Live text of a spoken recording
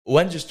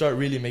when did you start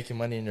really making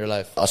money in your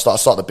life? I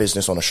started the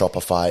business on a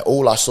Shopify.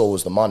 All I saw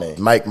was the money.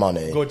 Make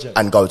money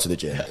and go to the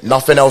gym. Yeah.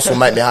 Nothing else will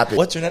make me happy.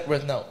 What's your net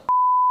worth now?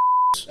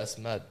 That's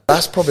mad.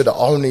 That's probably the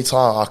only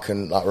time I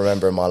can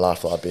remember in my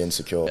life that I'd be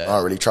insecure. I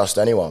don't really trust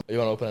anyone. You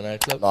want to open a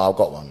nightclub? No, I've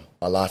got one.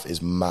 My life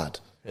is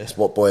mad. Yeah. It's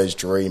what boys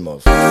dream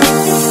of.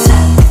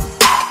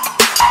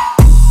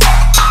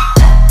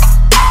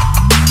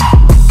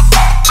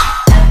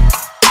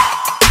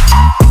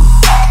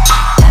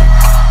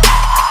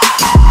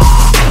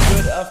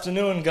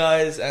 Afternoon,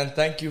 guys, and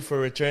thank you for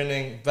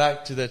returning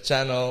back to the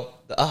channel,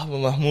 the Ahmed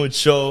Mahmoud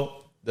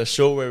Show, the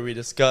show where we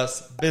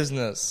discuss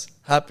business,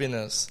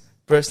 happiness,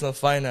 personal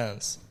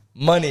finance,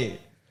 money.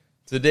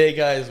 Today,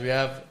 guys, we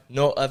have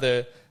no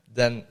other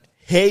than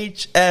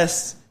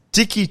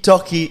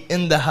Hstikkytokky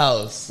in the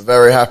house.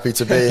 Very happy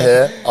to be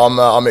here.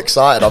 I'm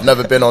excited. I've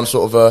never been on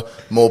sort of a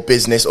more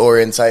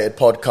business-orientated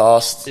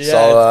podcast. Yeah,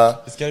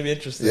 so, it's going to be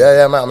interesting.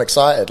 Yeah, mate, I'm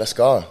excited. Let's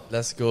go.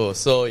 Let's go.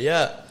 So,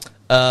 yeah.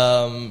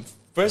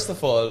 First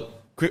of all,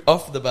 quick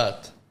off the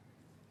bat,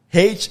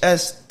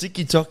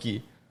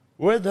 Hstikkytokky.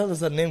 Where the hell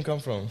does that name come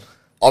from?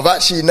 I've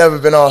actually never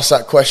been asked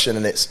that question,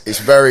 and it's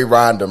very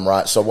random,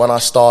 right? So when I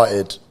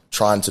started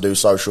trying to do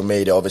social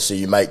media, obviously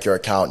you make your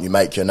account, you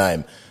make your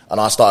name. And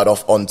I started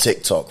off on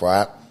TikTok,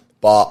 right?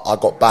 But I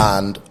got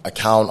banned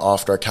account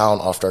after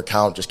account after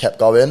account, just kept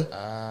going.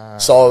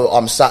 So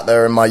I'm sat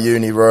there in my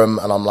uni room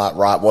and I'm like,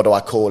 right, what do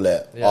I call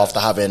it? Yeah. After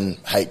having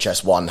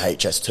HS1,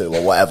 HS2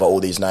 or whatever, all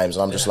these names.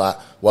 And I'm just like,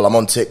 well, I'm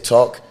on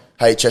TikTok,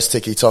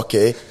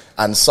 Hstikkytokky.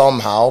 And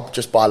somehow,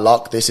 just by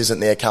luck, this isn't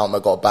the account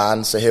that got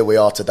banned. So here we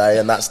are today.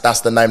 And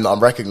that's the name that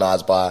I'm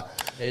recognised by.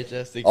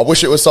 I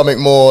wish it was something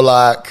more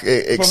like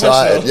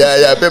excited.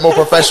 Yeah, a bit more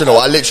professional.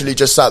 I literally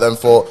just sat there and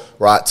thought,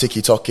 right,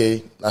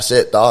 Tiki-Toki, that's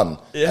it, done.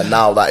 Yeah. And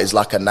now that is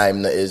like a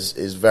name that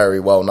is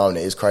very well known.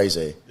 It is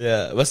crazy.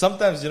 Yeah, but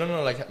sometimes, you don't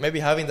know, like maybe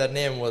having that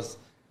name was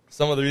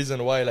some of the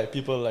reason why like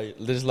people like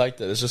just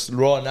liked it. It's just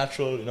raw,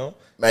 natural, you know?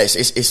 Mate,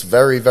 it's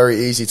very,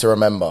 very easy to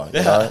remember.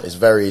 You know? It's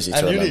very easy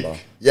to remember.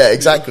 Yeah,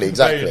 exactly.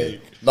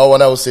 No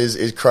one else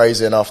is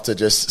crazy enough to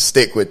just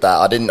stick with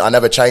that. I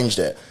never changed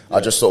it. Yeah.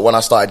 I just thought when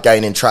I started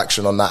gaining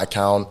traction on that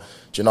account,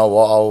 do you know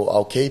what?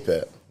 I'll keep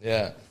it.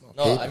 Yeah.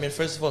 No, I mean,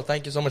 first of all,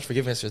 thank you so much for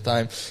giving us your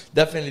time.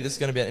 Definitely, this is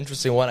going to be an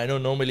interesting one. I know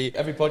normally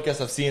every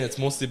podcast I've seen, it's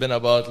mostly been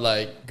about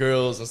like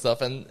girls and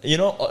stuff. And, you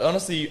know,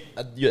 honestly,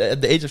 at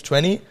the age of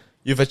 20,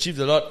 you've achieved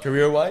a lot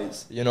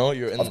career-wise. You know,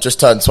 I've just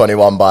turned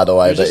 21, by the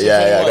way. But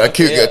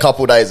a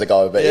couple days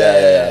ago. But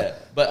yeah.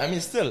 But I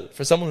mean, still,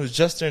 for someone who's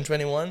just turned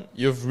 21,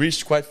 you've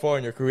reached quite far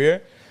in your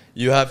career.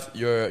 You have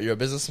you're a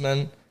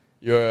businessman,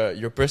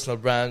 your personal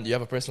brand. You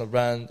have a personal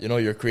brand. You know,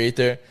 you're a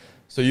creator.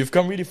 So you've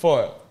come really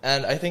far,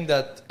 and I think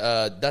that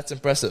that's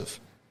impressive.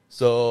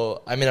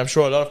 So I mean, I'm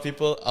sure a lot of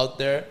people out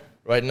there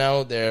right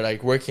now, they're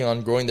like working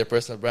on growing their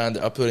personal brand.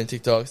 They're uploading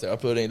TikToks. They're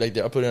uploading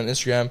on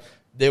Instagram.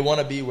 They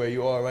want to be where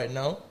you are right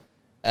now,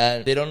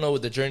 and they don't know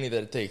the journey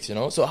that it takes. You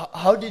know. So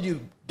how did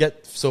you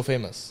get so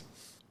famous?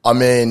 I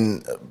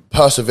mean,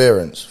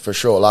 perseverance, for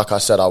sure. Like I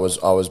said, I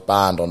was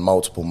banned on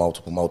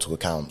multiple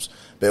accounts.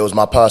 But it was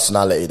my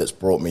personality that's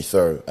brought me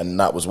through, and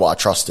that was what I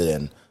trusted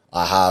in.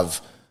 I have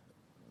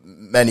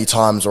many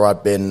times where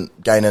I've been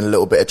gaining a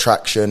little bit of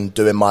traction,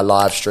 doing my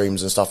live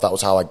streams and stuff. That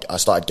was how I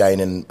started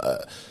gaining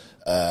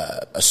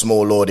a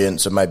small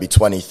audience of maybe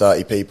 20,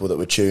 30 people that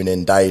would tune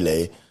in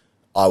daily.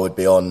 I would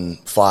be on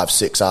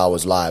 5-6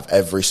 hours live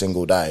every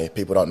single day.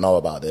 People don't know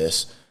about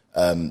this.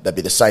 There'd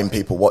be the same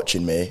people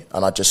watching me,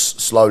 and I'd just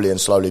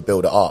slowly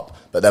build it up.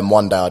 But then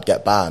one day I'd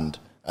get banned,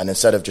 and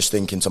instead of just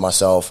thinking to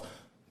myself,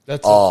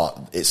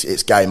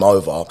 it's game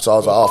over. So I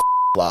was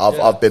like,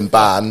 I've been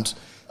banned.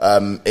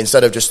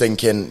 Instead of just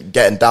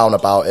getting down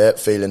about it,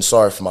 feeling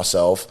sorry for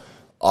myself,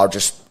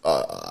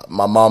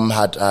 my mum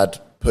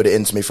had put it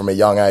into me from a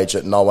young age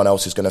that no one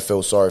else is going to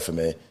feel sorry for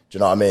me. Do you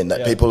know what I mean?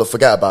 That people will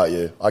forget about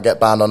you. I get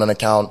banned on an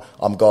account,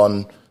 I'm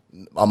gone.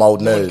 I'm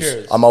old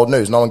news. I'm old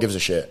news. No one gives a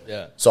shit.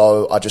 Yeah.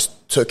 So I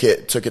just took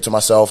it to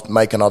myself,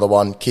 make another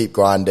one, keep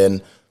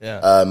grinding.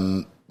 Yeah.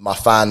 My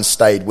fans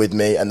stayed with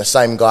me, and the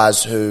same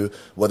guys who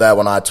were there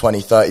when I had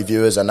 20, 30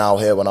 viewers are now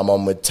here when I'm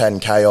on with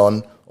 10K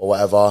on or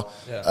whatever.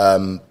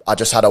 Yeah. I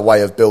just had a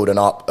way of building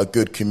up a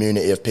good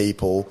community of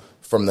people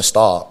from the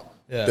start,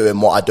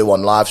 doing what I do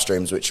on live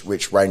streams,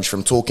 which range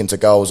from talking to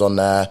girls on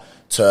there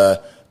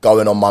to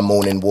going on my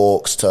morning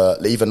walks to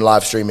even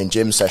live streaming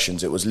gym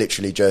sessions. It was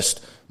literally just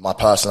my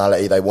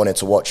personality. They wanted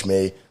to watch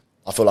me.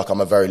 I feel like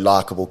I'm a very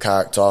likable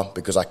character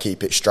because I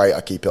keep it straight, I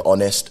keep it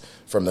honest.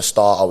 From the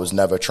start, I was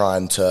never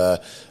trying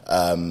to...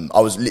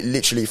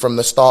 literally, from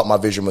the start, my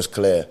vision was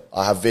clear.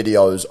 I have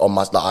videos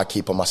that I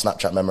keep on my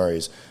Snapchat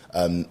memories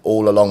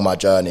all along my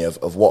journey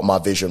of what my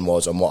vision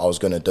was and what I was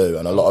going to do,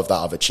 and a lot of that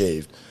I've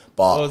achieved.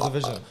 But what was the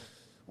vision?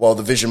 Well,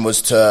 the vision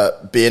was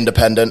to be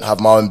independent, have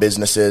my own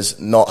businesses,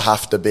 not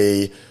have to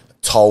be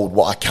told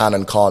what I can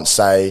and can't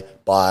say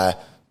by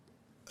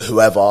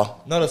whoever.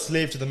 Not a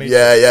slave to the matrix.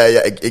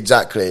 Yeah,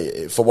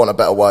 exactly. For want of a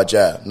better word,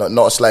 yeah.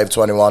 Not a slave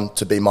to anyone,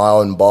 to be my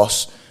own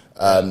boss.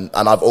 And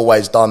I've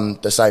always done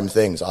the same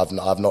things. I've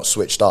not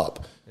switched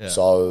up. Yeah.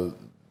 So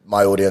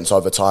my audience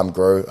over time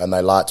grew and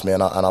they liked me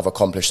and I've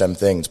accomplished them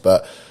things.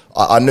 But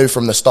I knew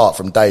from the start,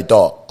 from day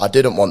dot, I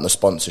didn't want the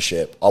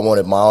sponsorship. I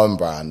wanted my own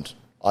brand.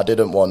 I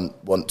didn't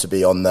want to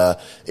be on the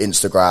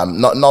Instagram.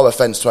 No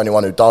offense to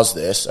anyone who does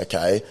this,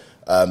 okay?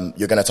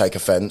 You're going to take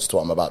offense to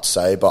what I'm about to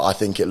say, but I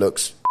think it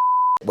looks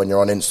when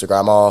you're on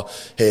Instagram, oh,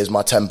 here's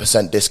my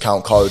 10%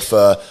 discount code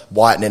for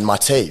whitening my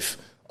teeth.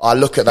 I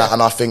look at that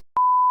and I think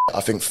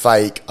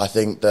fake. I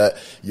think that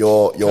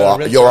you're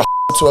a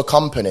to a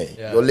company.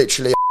 Yeah. You're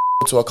literally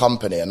a to a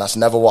company, and that's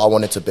never what I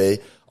wanted to be.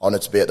 I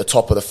wanted to be at the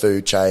top of the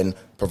food chain,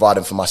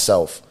 providing for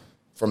myself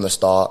from the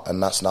start,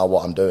 and that's now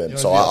what I'm doing.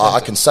 So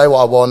I can say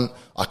what I want,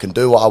 I can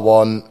do what I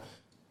want.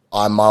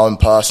 I'm my own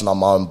person, I'm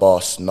my own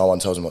boss. No one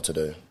tells me what to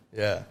do.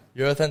 Yeah,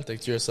 you're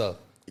authentic to yourself.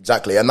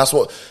 Exactly, and that's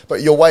what.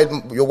 But you're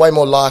way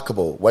more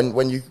likable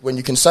when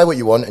you can say what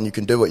you want and you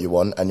can do what you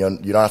want, and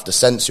you don't have to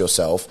censor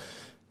yourself.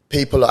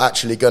 People are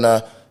actually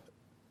gonna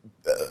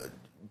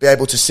be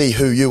able to see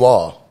who you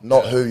are,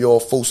 not who your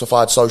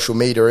falsified social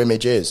media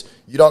image is.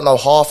 You don't know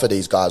half of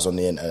these guys on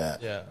the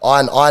internet. Yeah.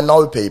 I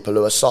know people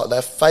who are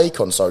they're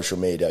fake on social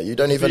media. You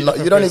don't even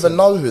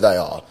know who they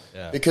are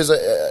because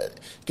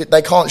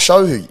they can't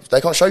show you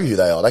who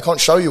they are. They can't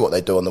show you what they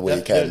do on the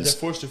weekends. They're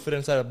forced to fit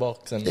inside a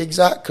box. And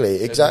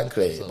exactly.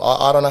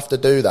 I don't have to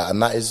do that,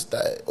 and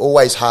that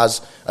always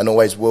has and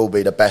always will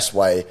be the best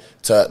way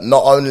to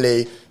not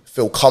only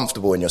feel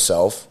comfortable in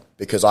yourself,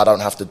 because I don't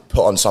have to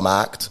put on some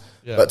act.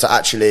 Yeah. But to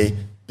actually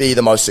be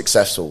the most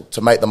successful, to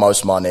make the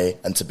most money,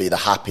 and to be the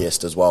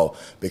happiest as well.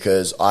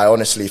 Because I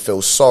honestly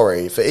feel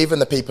sorry for even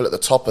the people at the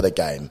top of the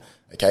game,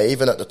 okay?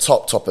 Even at the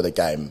top of the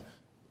game,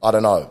 I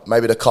don't know,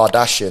 maybe the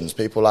Kardashians,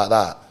 people like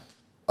that.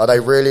 Are they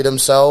really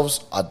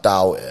themselves? I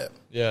doubt it.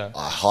 Yeah.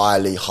 I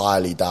highly,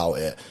 highly doubt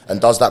it. And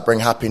does that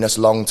bring happiness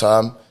long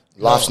term?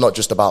 Life's not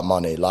just about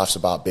money. Life's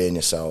about being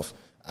yourself.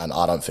 And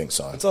I don't think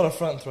so. It's all a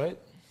front, right?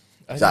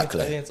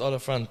 Exactly. I think it's all a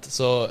front.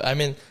 So, I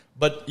mean,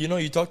 but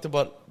you talked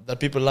about that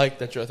people like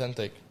that you're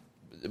authentic,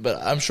 but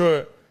I'm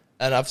sure,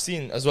 and I've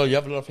seen as well, you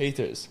have a lot of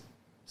haters.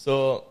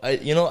 So I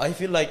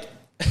feel like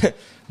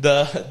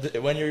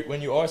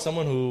when you are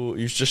someone who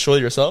you just show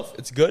yourself,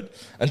 it's good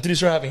until you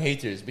start having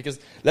haters. Because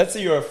let's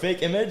say you're a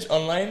fake image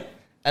online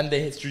and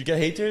you get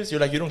haters,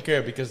 you're like, you don't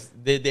care because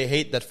they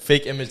hate that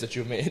fake image that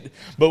you made.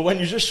 But when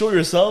you just show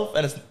yourself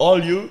and it's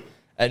all you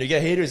and you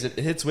get haters, it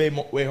hits way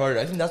harder.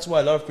 I think that's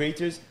why a lot of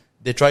creators,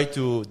 they try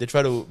to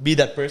be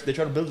that person. They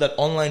try to build that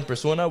online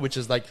persona, which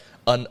is like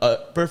a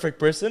perfect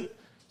person,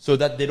 so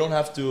that they don't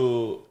have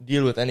to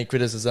deal with any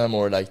criticism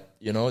or they're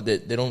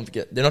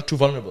not too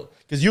vulnerable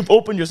because you've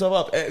opened yourself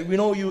up. We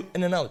know you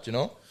in and out,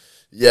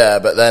 Yeah,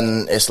 but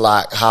then it's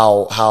like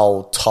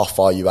how tough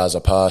are you as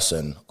a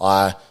person?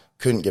 I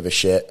couldn't give a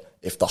shit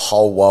if the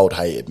whole world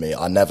hated me.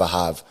 I never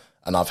have,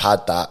 and I've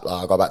had that.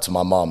 I go back to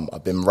my mum.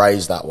 I've been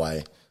raised that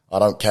way. I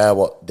don't care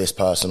what this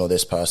person or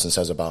this person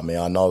says about me.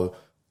 I know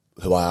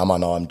who I am. I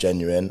know I'm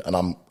genuine, and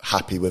I'm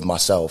happy with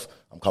myself.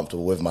 I'm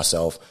comfortable with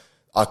myself.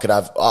 Of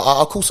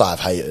course I have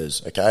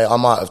haters, okay? I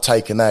might have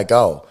taken their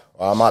girl,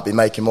 or I might be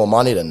making more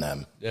money than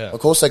them. Yeah. Of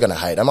course they're going to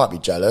hate. They might be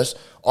jealous.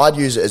 I'd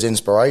use it as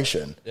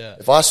inspiration. Yeah.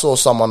 If I saw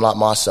someone like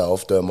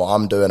myself doing what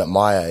I'm doing at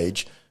my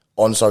age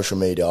on social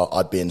media,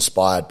 I'd be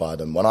inspired by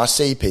them. When I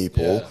see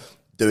people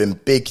doing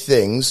big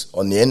things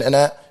on the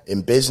internet,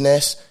 in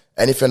business,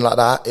 anything like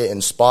that, it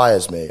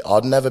inspires me.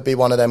 I'd never be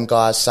one of them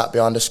guys sat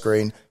behind a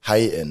screen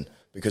hating,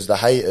 because the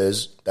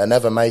haters, they're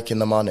never making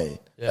the money.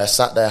 Yeah. They're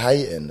sat there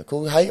hating.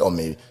 Cool, hate on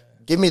me.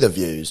 Give me the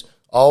views.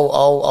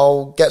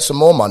 I'll get some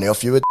more money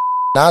off you with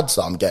ads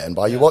that I'm getting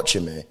by you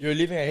watching me. You're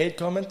leaving a hate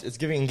comment, it's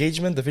giving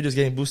engagement, the video's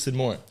getting boosted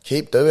more.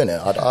 Keep doing it.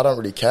 I don't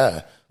really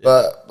care. Yeah.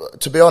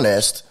 But to be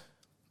honest,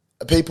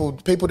 people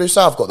do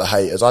say I've got the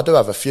haters. I do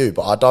have a few,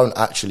 but I don't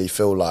actually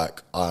feel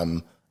like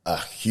I'm a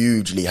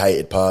hugely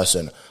hated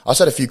person. I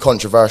said a few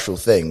controversial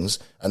things,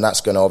 and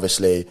that's going to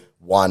obviously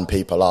wind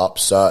people up,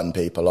 certain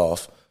people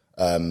off.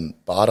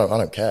 But I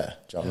don't care.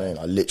 Do you know what I mean?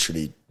 I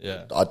literally,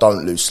 I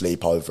don't lose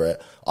sleep over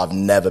it. I've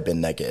never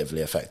been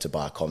negatively affected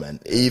by a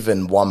comment,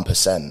 even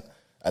 1%.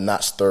 And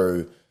that's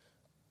through,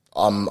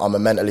 I'm a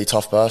mentally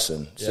tough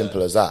person.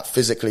 Simple as that.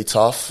 Physically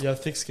tough. You have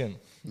thick skin.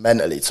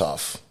 Mentally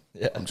tough.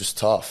 Yeah. I'm just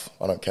tough.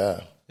 I don't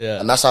care. Yeah.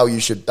 And that's how you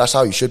should be. That's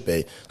how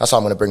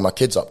I'm going to bring my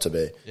kids up to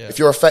be. Yeah. If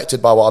you're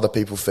affected by what other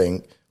people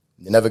think,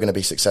 you're never going to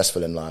be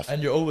successful in life.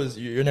 And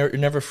you're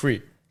never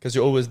free, because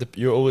you're always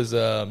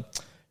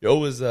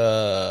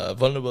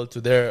vulnerable to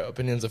their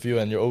opinions of you,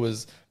 and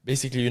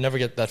you never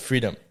get that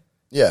freedom.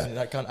 Yeah.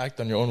 I can't act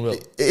on your own will.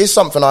 It is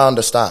something I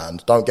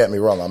understand. Don't get me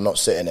wrong. I'm not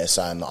sitting here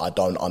saying that I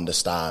don't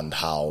understand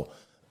how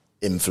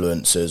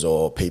influencers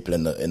or people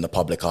in the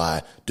public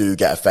eye do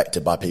get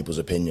affected by people's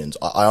opinions.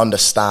 I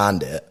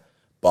understand it,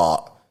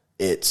 but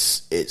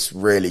it's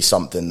really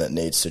something that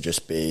needs to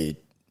just be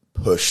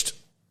pushed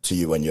to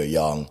you when you're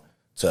young,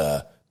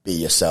 to be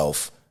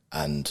yourself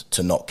and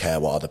to not care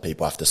what other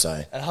people have to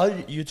say. And how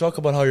you talk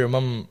about how your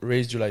mum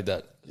raised you like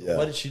that. Yeah.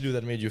 What did she do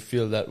that made you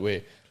feel that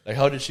way? Like,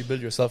 how did she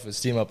build your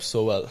self-esteem up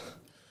so well?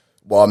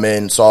 Well, I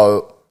mean,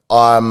 so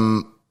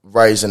I'm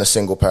raised in a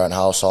single-parent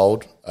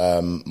household.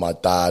 My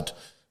dad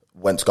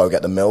went to go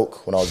get the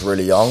milk when I was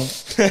really young.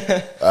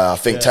 I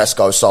think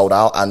Tesco sold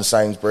out, and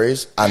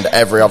Sainsbury's, and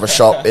every other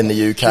shop in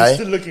the UK. You're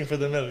still looking for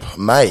the milk,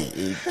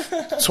 mate.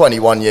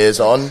 21 years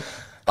on,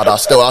 and I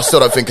still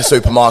don't think a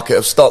supermarket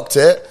have stocked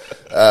it.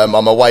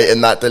 I'm awaiting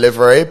that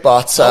delivery,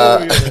 but how old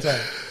were you at the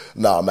time?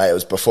 no, mate, it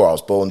was before I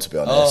was born. To be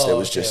honest, it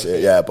was just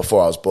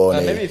before I was born.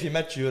 Maybe if he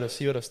met you,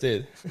 he would have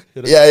stayed.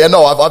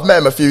 No, I've met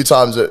him a few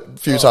times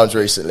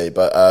recently,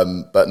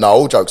 but no,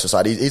 all jokes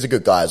aside, he's a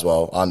good guy as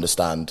well. I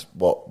understand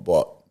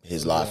what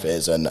his life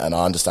is, and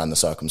I understand the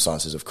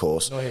circumstances, of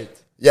course. No hate.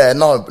 Yeah,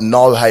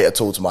 no hate at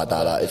all to my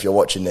dad. If you're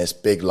watching this,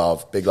 big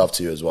love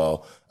to you as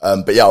well.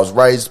 But yeah, I was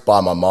raised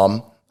by my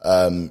mum.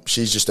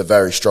 She's just a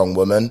very strong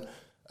woman.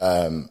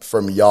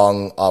 From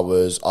young, I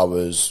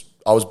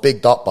was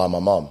bigged up by my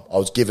mum. I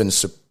was given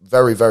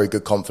very, very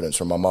good confidence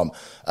from my mum.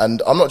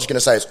 And I'm not just going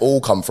to say it's all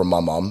come from my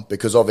mum,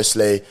 because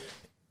obviously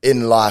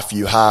in life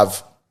you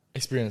have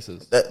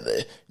experiences.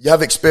 You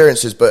have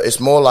experiences, but it's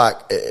more like,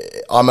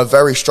 I'm a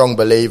very strong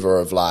believer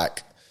of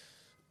like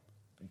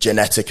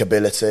genetic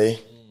ability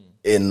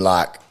in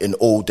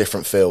all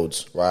different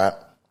fields, right?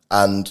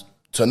 And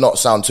to not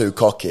sound too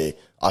cocky,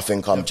 I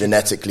think I'm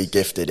genetically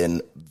gifted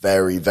in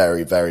very,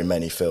 very, very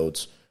many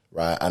fields,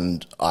 right?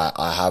 And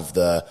I have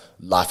the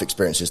life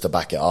experiences to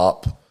back it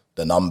up,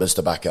 the numbers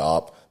to back it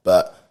up.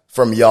 But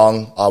from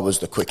young, I was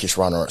the quickest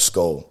runner at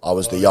school. I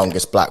was the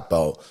youngest black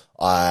belt.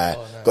 I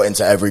got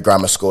into every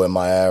grammar school in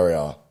my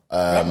area.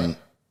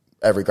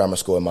 Every grammar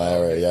school in my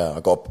area, yeah.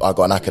 I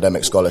got an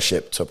academic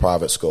scholarship to a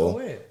private school. No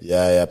way.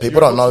 Yeah. People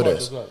don't know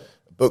this.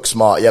 Book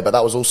smart, yeah, but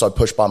that was also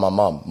pushed by my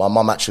mum. My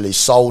mum actually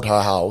sold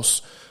her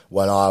house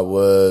when I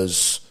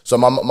was... So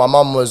my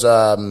mum was...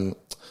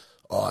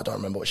 I don't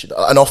remember what she did.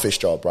 An office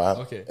job, right?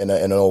 Okay. In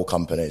an oil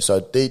company. So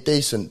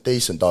decent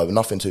dough,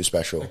 nothing too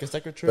special. Like a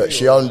secretary? But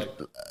she owned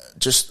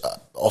just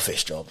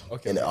office job.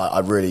 Okay.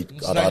 I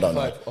don't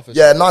know.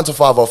 Yeah, 9 to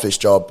 5 office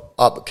job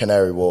up at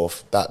Canary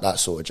Wharf, that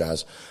sort of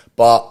jazz.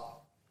 But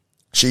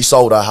she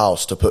sold her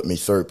house to put me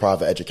through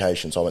private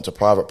education. So I went to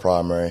private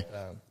primary,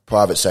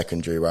 private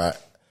secondary, right?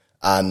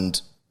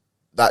 And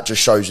that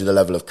just shows you the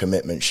level of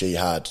commitment she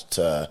had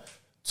to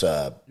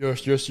your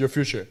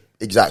future.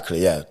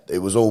 Exactly, yeah. It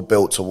was all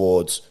built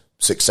towards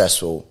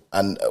successful.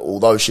 And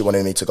although she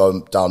wanted me to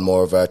go down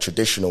more of a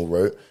traditional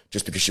route,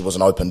 just because she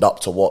wasn't opened up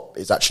to what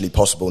is actually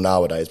possible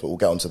nowadays, but we'll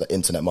get onto the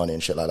internet money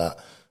and shit like that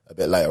a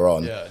bit later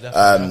on. Yeah,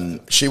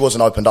 definitely. She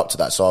wasn't opened up to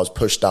that, so I was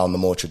pushed down the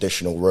more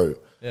traditional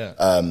route.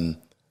 Yeah.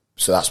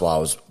 So that's why I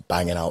was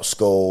banging out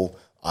school.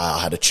 I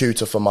had a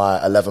tutor for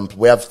my 11.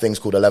 We have things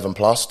called 11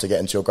 plus to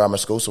get into your grammar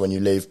school. So when you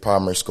leave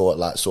primary school at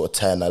like sort of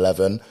 10,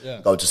 11,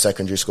 go to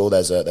secondary school,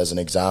 there's an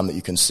exam that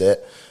you can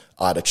sit.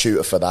 I had a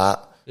tutor for that.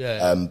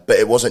 But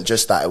it wasn't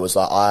just that. It was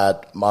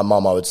like my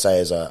mum, I would say,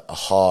 is a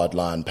hard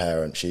line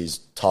parent. She's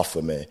tough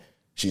with me.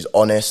 She's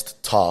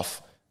honest,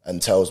 tough,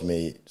 and tells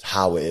me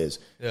how it is.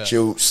 Yeah.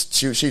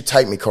 She'd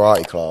take me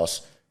karate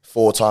class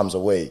 4 times a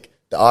week.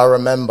 I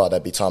remember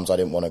there'd be times I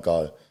didn't want to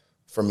go.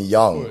 From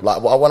young,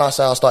 like when I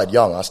say I started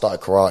young, I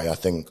started karate, I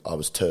think I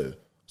was 2,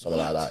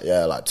 something like that.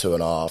 Yeah, like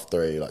 2.5,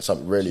 3, like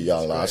something really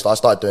young. Like I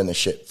started doing this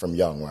shit from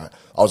young, right?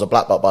 I was a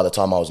black belt by the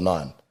time I was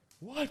 9.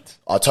 What?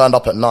 I turned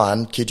up at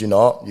 9, kid you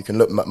not. You can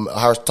look,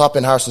 type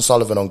in Harrison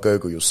Sullivan on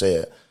Google, you'll see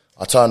it.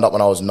 I turned up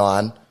when I was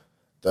 9,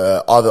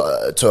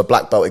 to a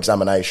black belt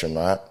examination,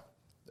 right?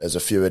 There's a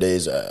few of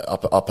these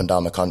up and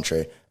down the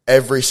country.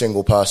 Every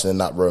single person in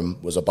that room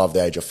was above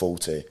the age of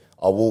 40.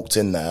 I walked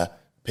in there,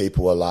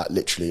 people were like,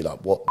 literally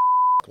like, what?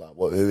 Like,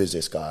 who is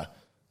this guy?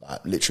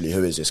 Like, literally,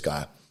 who is this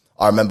guy?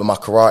 I remember my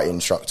karate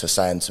instructor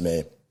saying to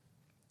me,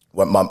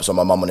 my mum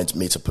wanted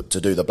me to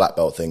do the black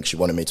belt thing. She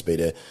wanted me to be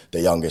the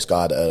youngest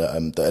guy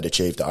that had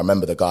achieved it. I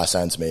remember the guy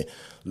saying to me,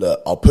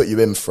 look, I'll put you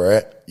in for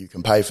it. You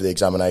can pay for the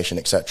examination,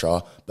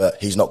 etc.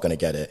 But he's not going to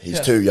get it. He's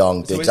too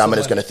young. The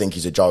examiner's going to think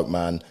he's a joke,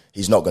 man.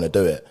 He's not going to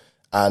do it.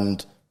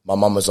 And my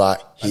mum was like,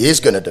 he is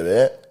going to do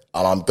it.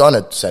 And I'm going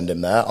to send him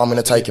there. I'm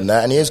going to take him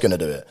there and he is going to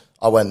do it.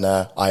 I went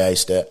there, I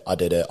aced it, I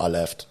did it, I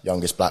left.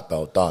 Youngest black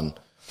belt, done.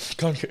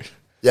 Conquered.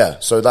 Yeah,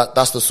 so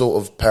that's the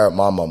sort of parent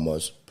my mum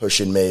was,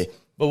 pushing me,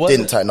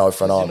 didn't take no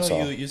for an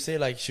answer. You say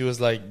like she was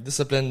like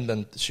disciplined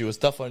and she was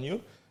tough on you,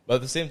 but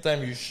at the same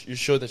time you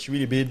showed that she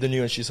really believed in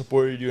you and she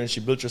supported you and she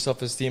built your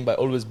self-esteem by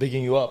always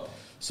bigging you up.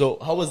 So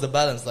how was the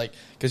balance like?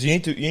 Because you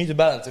need to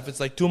balance. If it's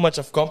like too much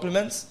of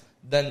compliments,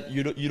 then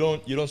you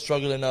don't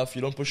struggle enough,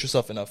 you don't push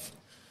yourself enough.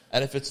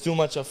 And if it's too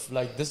much of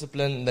like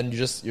discipline, then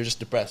you're just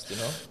depressed, you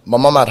know? My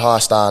mum had high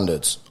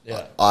standards.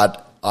 Yeah.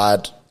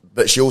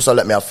 But she also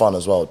let me have fun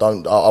as well.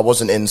 I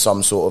wasn't in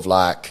some sort of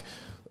like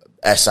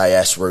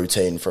SAS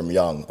routine from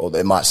young, or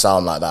it might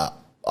sound like that.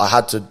 I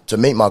had to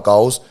meet my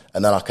goals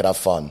and then I could have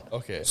fun.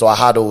 Okay. So I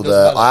had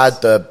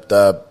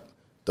the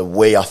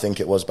Wii, I think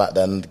it was back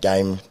then, the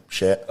game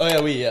shit. Oh yeah,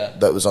 Wii, yeah.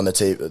 That was on the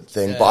TV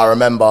thing. Yeah, but I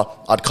remember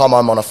I'd come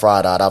home on a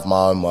Friday, I'd have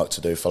my homework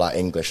to do for like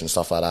English and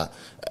stuff like that,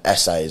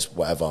 essays,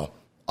 whatever.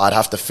 I'd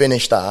have to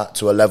finish that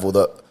to a level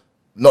that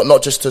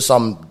not just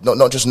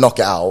knock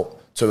it out,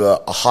 to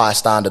a higher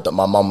standard that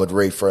my mum would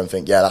read through and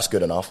think, yeah, that's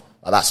good enough.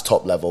 Like, that's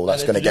top level.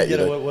 That's going to get you.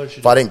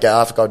 If I didn't get it, I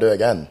have to go do it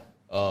again.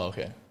 Oh,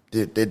 okay.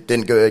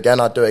 Didn't do it again,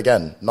 I'd do it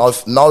again. No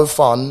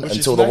fun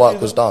until the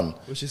work was done.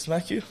 Would she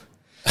smack you?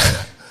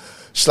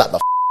 Slap the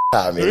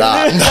out of me. Really?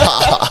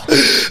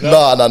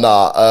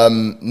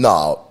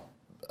 No.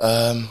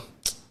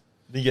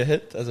 Did you get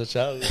hit as a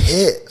child?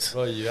 Hit?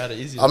 Bro, you had it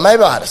easy.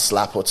 Maybe I had a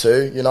slap or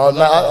two, you know.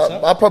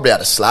 I probably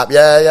had a slap.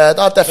 Yeah,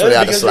 I definitely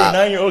had a slap.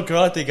 You're a 9-year-old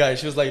karate guy.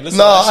 She was like, listen.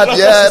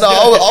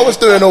 I was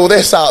doing all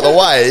this out of the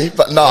way.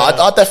 But no,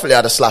 I definitely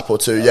had a slap or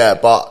two, yeah.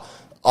 But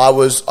I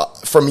was,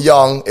 from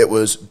young, it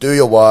was do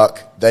your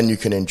work, then you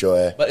can enjoy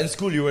it. But in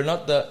school, you were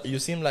not you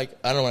seem like,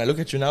 I don't know, when I look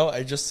at you now,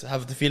 I just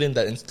have the feeling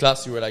that in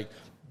class you were like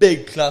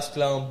big class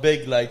clown,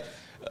 big like,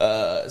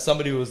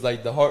 somebody who was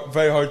like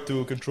very hard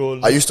to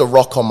control. I used to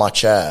rock on my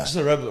chair. Just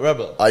a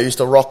rebel. I used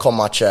to rock on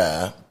my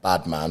chair,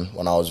 bad man,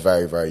 when I was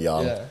very, very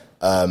young.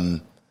 Yeah.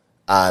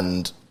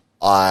 And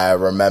I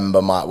remember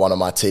one of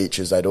my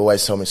teachers, they'd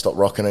always tell me, stop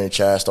rocking on your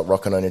chair, stop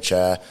rocking on your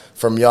chair.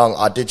 From young,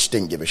 I just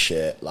didn't give a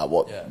shit, like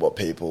what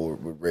people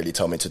would really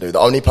tell me to do. The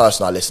only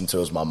person I listened to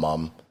was my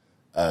mum.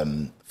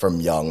 From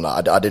young,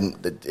 like I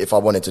didn't. If I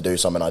wanted to do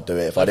something, I'd do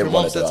it. If I didn't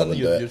want to do it, I wouldn't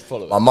do it.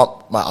 Follow my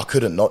mum, I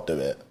couldn't not do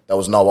it. There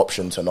was no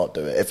option to not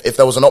do it. If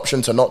there was an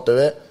option to not do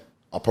it,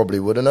 I probably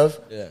wouldn't have.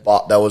 Yeah.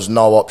 But there was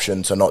no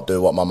option to not do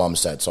what my mum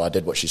said, so I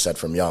did what she said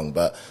from young.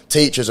 But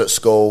teachers at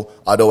school,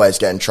 I'd always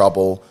get in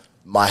trouble.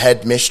 My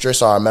head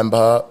mistress, I remember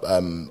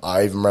her.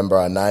 I even remember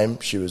her name.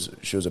 She was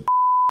a.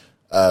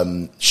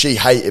 She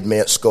hated me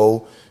at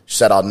school. She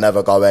said I'd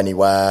never go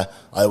anywhere.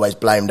 I always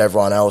blamed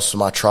everyone else for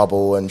my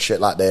trouble and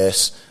shit like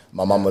this.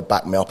 My mum would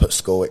back me up at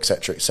school,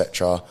 etc.,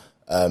 etc.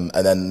 And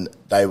then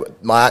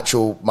my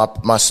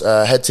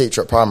head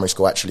teacher at primary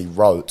school actually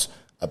wrote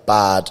a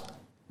bad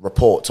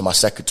report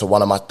to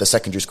one of the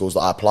secondary schools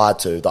that I applied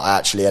to that I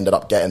actually ended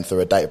up getting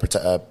through a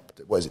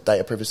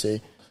data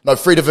privacy? No,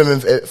 freedom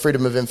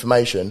of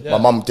information. Yeah. My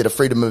mum did a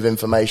freedom of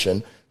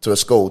information to a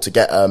school to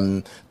get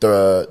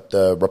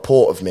the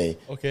report of me.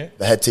 Okay.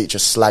 The head teacher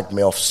slagged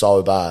me off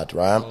so bad,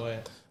 right? Oh, yeah.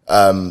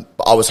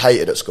 But I was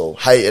hated at school,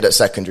 hated at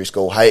secondary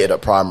school, hated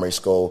at primary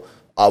school.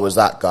 I was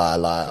that guy.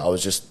 Like I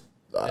was just,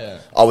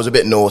 I was a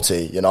bit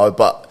naughty, you know.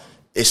 But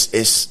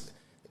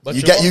but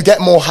you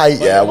get more hate,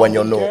 when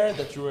you're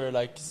naughty.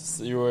 That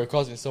you were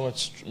causing so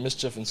much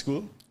mischief in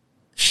school.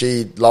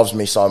 She loves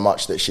me so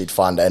much that she'd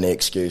find any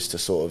excuse to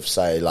sort of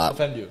say like,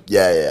 defend you.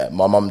 Yeah.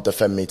 My mum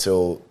defend me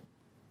till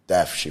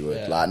death. She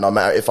would like no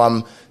matter if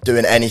I'm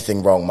doing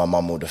anything wrong, my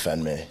mum will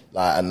defend me.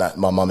 Like, and that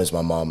my mum is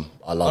my mum.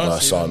 I love her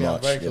so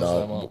much. You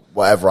know,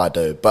 whatever I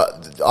do.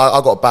 But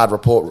I got a bad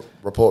report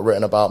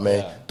written about me.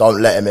 Yeah.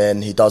 Don't let him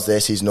in. He does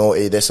this. He's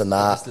naughty. This and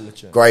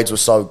that. Grades were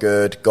so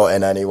good. Got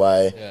in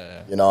anyway.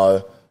 Yeah. You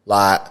know,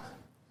 like.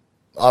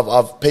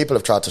 People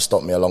have tried to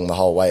stop me along the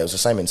whole way. It was the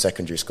same in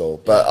secondary school,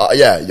 but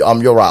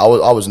you're right.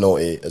 I was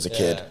naughty as a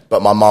kid,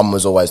 but my mum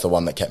was always the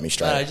one that kept me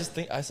straight. I just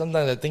think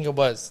sometimes think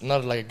about it's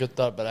not like a good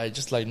thought, but I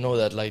just like know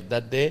that like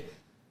that day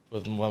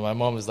when my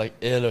mom is like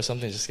ill or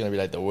something, it's just gonna be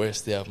like the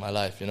worst day of my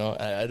life. You know,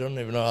 I don't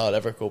even know how I'll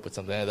ever cope with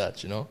something like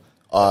that. You know,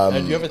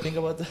 do you ever think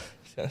about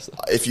that?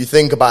 If you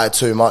think about it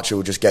too much, it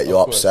will just get you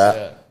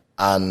upset,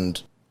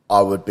 and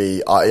I'd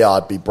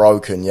be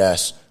broken.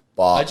 Yes.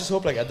 But I just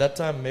hope like at that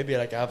time maybe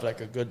like I have like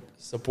a good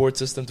support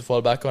system to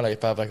fall back on. Like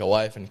if I have like a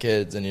wife and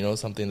kids and you know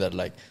something that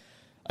like,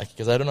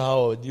 because I don't know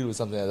how I would deal with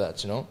something like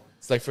that. You know,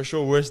 it's like for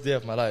sure worst day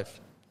of my life.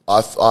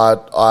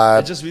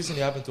 It just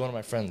recently happened to one of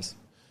my friends.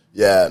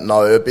 Yeah,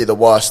 no, it would be the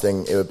worst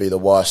thing. It would be the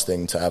worst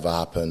thing to ever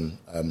happen.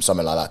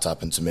 Something like that to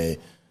happen to me.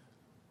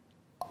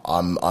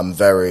 I'm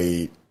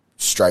very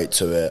straight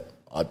to it.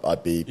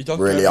 I'd be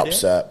really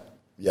upset.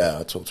 Yeah,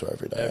 I talk to her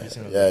every day.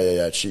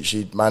 Yeah.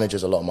 She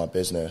manages a lot of my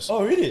business.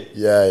 Oh, really?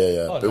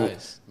 Yeah. Oh, but,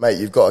 nice. Mate,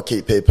 you've got to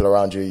keep people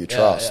around you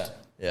trust.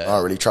 Yeah. I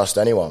don't really trust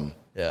anyone.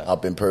 Yeah. I've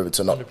been proven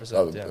to not.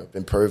 I've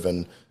been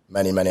proven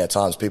many a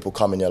times. People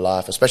come in your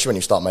life, especially when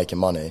you start making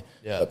money.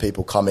 Yeah. But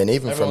people come in,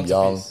 even from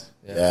young.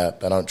 Yeah,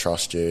 they don't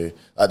trust you.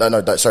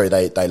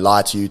 They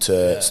lie to you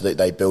so that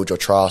they build your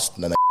trust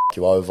and then they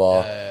you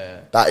over. Yeah.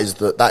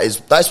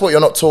 That's what you're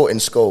not taught in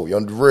school.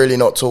 You're really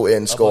not taught it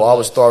in school. I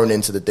was thrown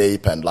into the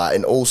deep end. Like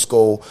in all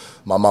school,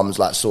 my mum's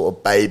like sort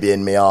of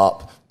babying me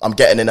up. I'm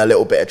getting in a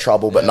little bit of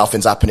trouble, but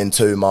nothing's happening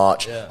too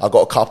much. Yeah. I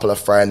got a couple of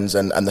friends,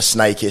 and the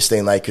snakiest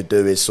thing they could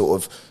do is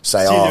sort of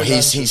say,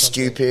 he's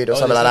stupid or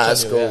something like that at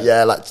school.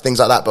 Yeah, like things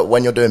like that. But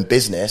when you're doing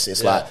business,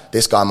 it's like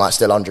this guy might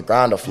steal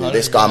 $100,000 off you.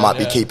 This guy might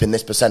be keeping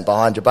this %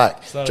 behind your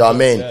back. Do you know what I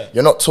mean? Yeah.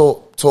 You're not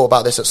taught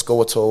about this at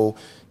school at all.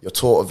 You're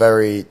taught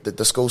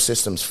the school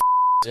system's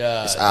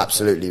it's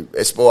absolutely.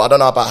 I don't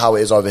know about how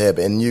it is over here,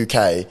 but in the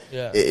UK,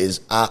 it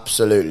is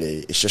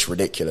absolutely. It's just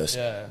ridiculous.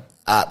 Yeah.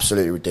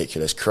 Absolutely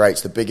ridiculous.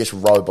 Creates the biggest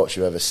robots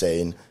you've ever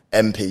seen.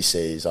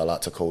 NPCs, I like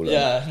to call them.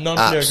 Yeah,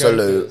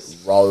 absolute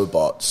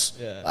robots.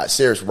 Yeah. Like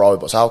serious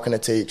robots. How can a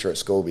teacher at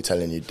school be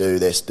telling you do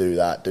this, do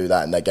that,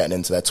 and they're getting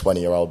into their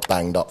 20-year-old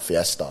banged up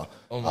Fiesta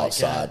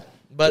outside? God.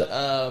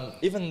 But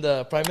even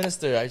the Prime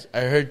Minister,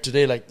 I heard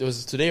today, like it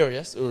was today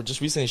or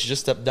just recently, she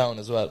just stepped down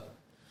as well.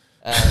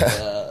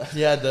 And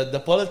yeah,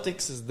 the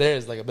politics is there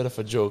is like a bit of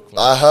a joke, man.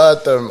 I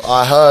heard them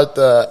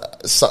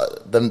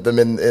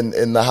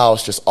in the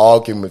house just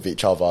arguing with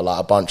each other like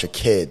a bunch of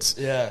kids.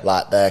 Yeah.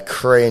 Like they're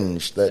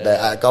cringe.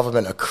 Their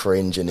government are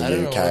cringe in the UK. I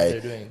don't know what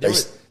they're doing.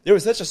 They were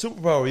such a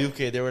superpower,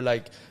 UK. They were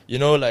like, you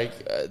know, like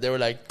they were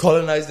like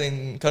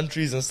colonizing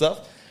countries and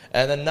stuff.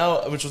 And then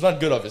now, which was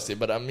not good, obviously,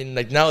 but I mean,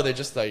 like now they're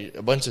just like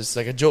a bunch of, it's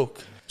like a joke.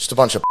 Just a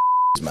bunch of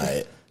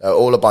mate.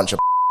 All a bunch of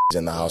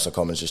in the House of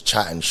Commons just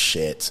chatting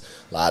shit.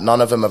 Like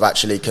none of them have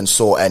actually can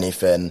sort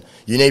anything.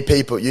 You need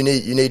people. You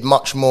need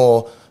much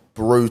more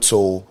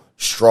brutal,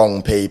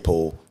 strong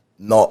people.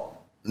 Not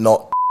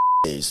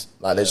these.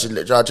 Like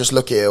I just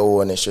look at it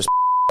all and it's just.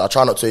 I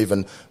try not to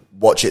even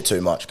watch it too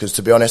much because,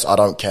 to be honest, I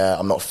don't care.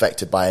 I'm not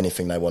affected by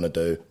anything they want to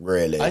do.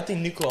 Really. I think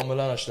Nico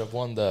Amalana should have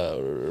won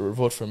the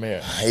vote for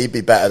mayor. He'd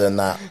be better than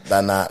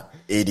that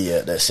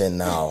idiot that's in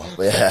now.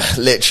 Yeah,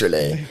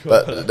 literally.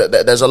 But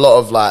there's a lot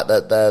of like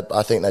that.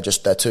 I think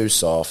they're too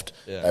soft.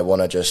 Yeah. They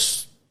want to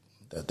just.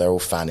 They're all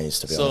fannies,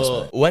 to be honest.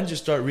 So when did you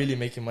start really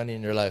making money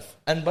in your life?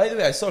 And by the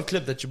way, I saw a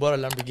clip that you bought a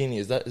Lamborghini.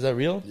 Is that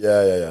real?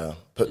 Yeah.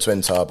 Put twin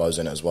turbos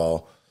in it as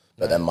well.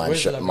 But then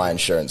my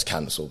insurance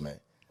cancelled me.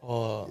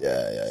 Oh.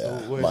 Yeah. So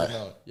where is it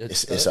now?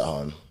 It's at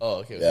home. Oh,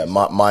 okay. Yeah,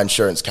 my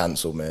insurance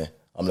cancelled me.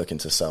 I'm looking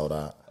to sell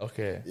that.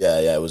 Okay.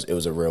 Yeah. It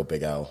was a real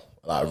big L.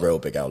 Like a real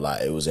big L.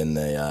 Like it was in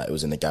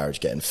the garage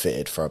getting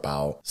fitted for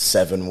about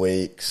 7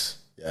 weeks.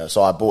 Yeah.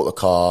 So I bought the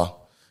car,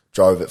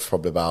 drove it for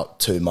probably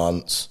about 2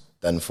 months.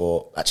 Then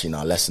thought, actually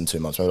no, less than 2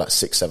 months, maybe like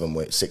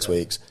 6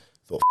 weeks.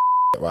 Thought,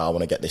 right, I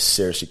want to get this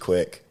seriously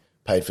quick.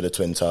 Paid for the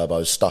twin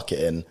turbos, stuck it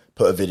in,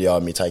 put a video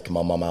of me taking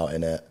my mum out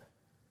in it.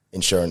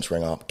 Insurance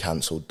ring up,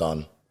 cancelled,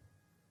 done.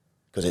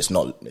 Because it's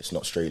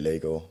not street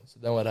legal. So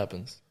then what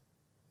happens?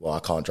 Well, I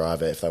can't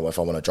drive it. If I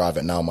want to drive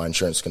it now, my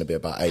insurance is going to be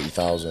about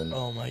 80,000.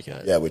 Oh my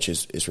God. Yeah, which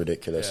is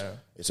ridiculous. Yeah.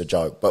 It's a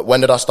joke. But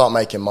when did I start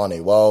making money?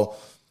 Well,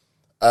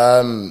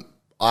 I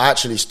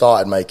actually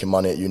started making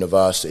money at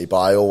university, but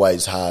I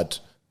always had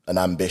an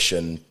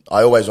ambition.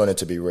 I always wanted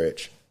to be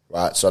rich,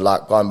 right? So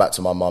like going back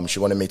to my mum, she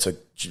wanted me to.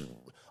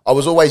 I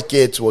was always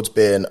geared towards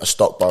being a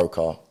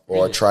stockbroker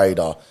or a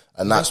trader,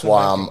 and that's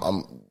why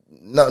I'm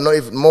not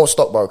even more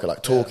stockbroker,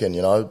 like talking,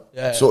 you know,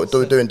 sort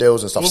of doing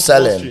deals and stuff,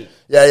 selling.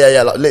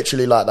 Yeah, like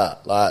literally like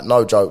that, like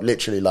no joke,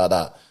 literally like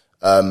that.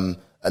 And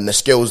the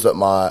skills that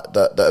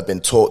have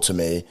been taught to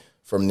me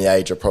from the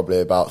age of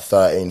probably about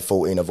 13,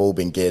 14 have all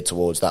been geared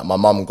towards that. My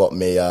mum got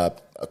me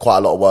quite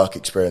a lot of work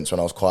experience when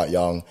I was quite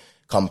young.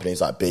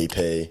 Companies like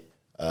BP,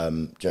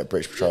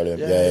 British Petroleum,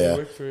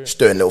 just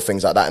doing little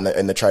things like that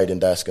in the trading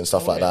desk and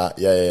stuff like that.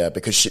 Yeah,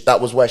 because that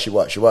was where she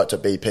worked. She worked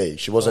at BP.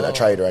 She wasn't a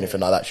trader or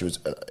anything like that. She was,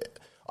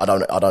 I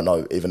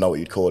don't even know what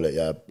you'd call it.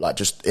 Yeah, like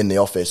just in the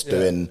office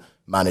doing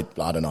managed.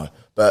 I don't know,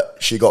 but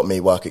she got me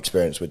work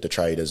experience with the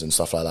traders and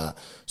stuff like that.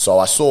 So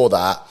I saw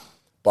that,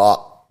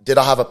 but did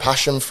I have a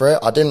passion for it?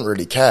 I didn't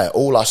really care.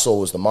 All I saw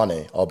was the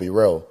money. I'll be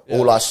real. Yeah.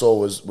 All I saw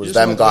was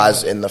them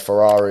guys in the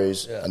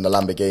Ferraris and the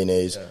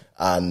Lamborghinis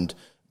and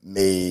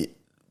me,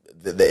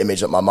 the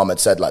image that my mum had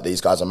said, like, these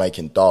guys are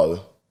making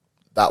dough.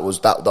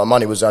 The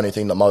money was the only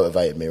thing that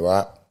motivated me,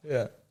 right?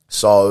 Yeah.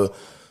 So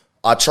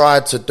I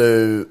tried to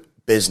do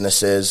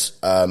businesses,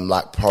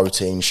 like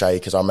protein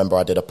shakers. I remember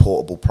I did a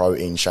portable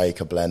protein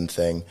shaker blend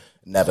thing.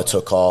 Never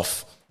took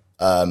off.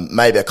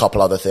 Maybe a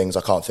couple other things.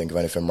 I can't think of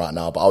anything right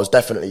now, but I was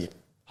definitely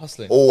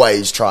hustling.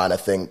 Always trying to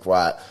think,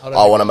 right,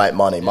 I want to make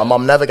money. Yeah. My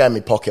mum never gave me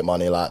pocket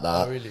money like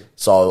that. Oh, really?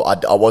 So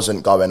I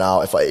wasn't going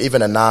out.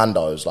 Even a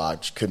Nando's,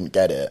 like, just couldn't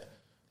get it.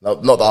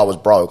 Not that I was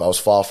broke. I was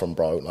far from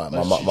broke. Like,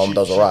 my mum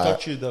does all right. She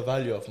taught you the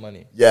value of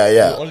money. Yeah.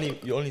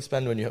 You only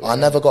spend when you have. I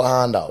never got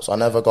handouts. I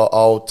never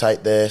got,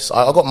 take this.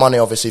 I got money,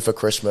 obviously, for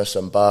Christmas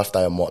and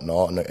birthday and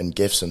whatnot and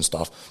gifts and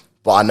stuff.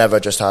 But I never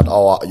just had,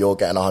 you're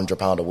getting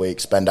 £100 a week,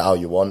 spend it how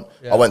you want.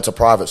 Yeah. I went to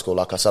private school.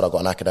 Like I said, I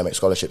got an academic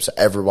scholarship. So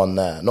everyone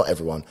there, not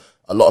everyone,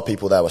 a lot of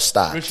people there were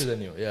stacked. Richer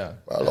than you, yeah.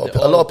 A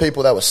lot of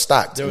people there were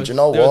stacked. And do you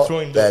know what?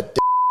 They're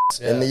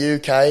in the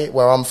UK,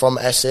 where I'm from,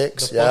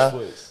 Essex,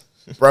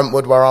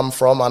 Brentwood, where I'm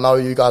from. I know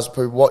you guys are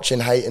probably watching,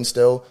 hating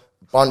still.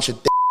 Bunch of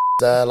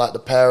there, like the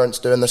parents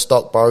doing the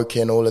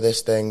stockbroking, all of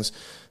these things.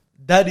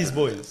 Daddy's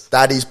boys.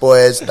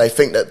 They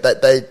think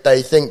that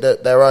they think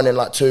that they're earning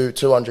like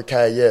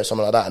 200k a year,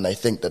 something like that, and they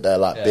think that they're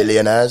like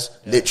billionaires.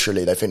 Yeah.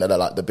 Literally, they think that they're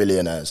like the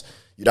billionaires.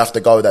 You'd have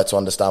to go there to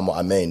understand what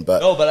I mean.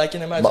 But no, but I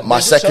can imagine. My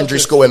secondary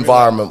school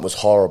environment was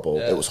horrible.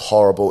 Yeah. It was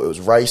horrible. It was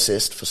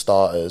racist for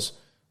starters.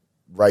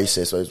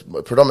 Racist. It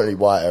was predominantly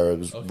white area. It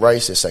was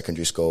racist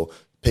secondary school.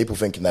 People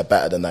thinking they're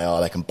better than they are.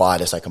 They can buy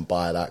this, they can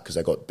buy that because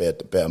they got a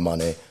bit of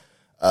money.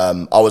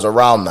 I was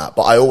around that,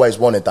 but I always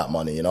wanted that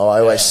money, you know. I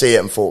always see it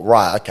and thought,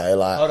 right, okay,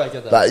 like, how do I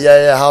get that? Like,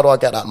 how do I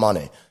get that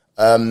money?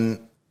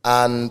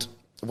 And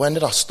when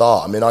did I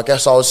start? I mean, I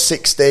guess I was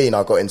 16,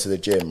 I got into the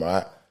gym,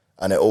 right?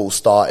 And it all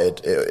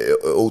started,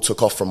 it all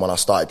took off from when I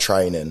started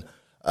training.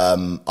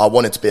 I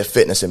wanted to be a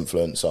fitness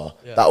influencer.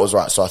 Yeah. That was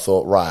right. So I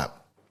thought, right,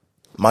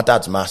 my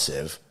dad's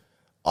massive.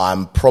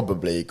 I'm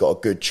probably got a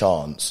good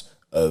chance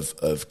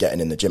of getting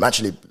in the gym.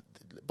 Actually,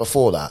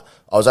 before that,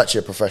 I was actually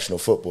a professional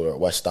footballer at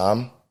West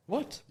Ham.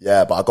 What?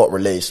 Yeah, but I got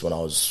released when I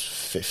was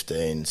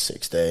 15,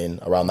 16,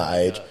 around that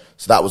age. Yeah.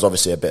 So that was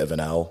obviously a bit of an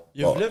L.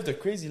 You've lived a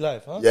crazy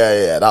life, huh?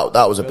 Yeah.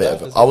 That was a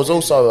bit of. I was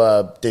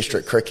also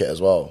district cricket as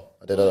well.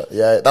 I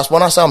did that's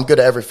when I say I'm good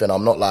at everything.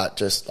 I'm not like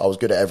just. I was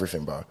good at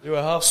everything, bro. You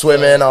were half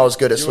swimming. I was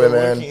good at swimming.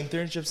 You were working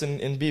internships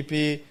in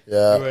BP.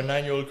 Yeah. You were a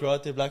 9-year-old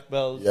karate black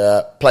belt.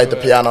 Yeah. Played the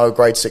piano,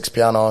 grade 6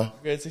 piano.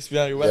 Grade 6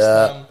 piano. West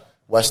Ham.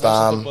 West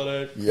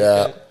Ham.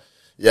 Yeah.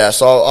 Yeah.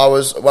 So I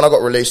was when I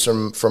got released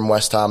from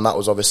West Ham. That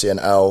was obviously an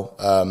L.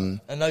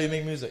 And now you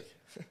make music.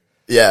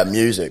 Yeah,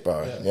 music,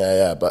 bro.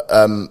 Yeah. But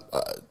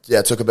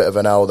took a bit of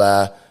an L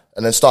there,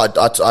 and then started.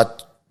 I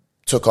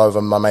took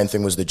over. My main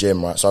thing was the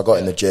gym, right? So I got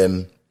in the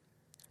gym.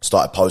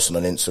 Started posting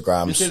on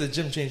Instagram. You say the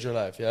gym changed your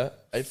life, yeah?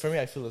 For me,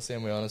 I feel the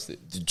same way, honestly.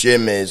 The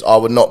gym I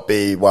would not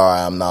be where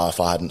I am now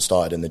if I hadn't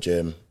started in the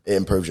gym. It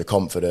improves your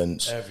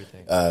confidence.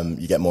 Everything.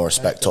 You get more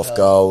respect off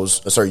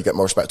girls. Sorry, you get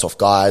more respect off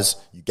guys.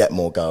 You get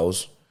more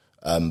girls.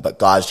 But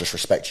guys just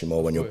respect you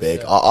more when you're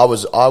big. Yeah. I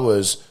was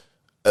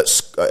at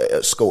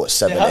school at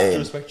 17. They have to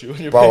respect you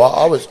when you're big. Bro,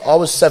 I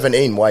was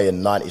 17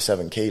 weighing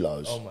 97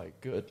 kilos. Oh my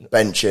goodness.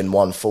 Benching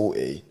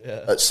 140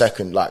 at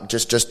second, like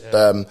just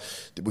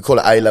we call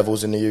it A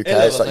levels in the UK.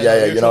 It's like,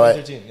 you know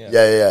it.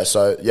 Yeah.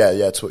 So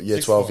year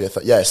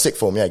 12, sixth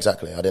form. Yeah,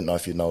 exactly. I didn't know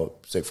if you know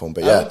sixth form,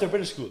 but I went to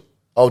British school.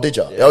 Oh, did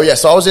you? Yeah. Oh, yeah.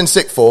 So I was in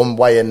sixth form,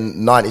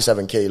 weighing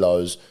 97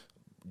 kilos,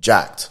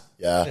 jacked.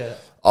 Yeah.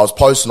 I was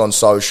posting on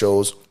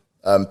socials.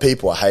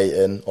 People are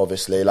hating,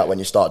 obviously. Like when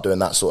you start doing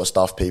that sort of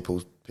stuff,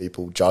 people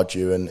judge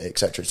you and et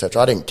cetera, et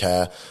cetera. I didn't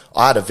care.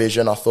 I had a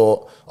vision. I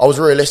thought I was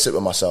realistic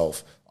with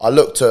myself. I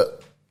looked at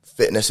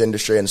fitness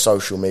industry and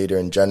social media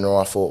in general.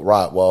 I thought,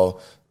 right, well,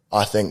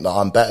 I think that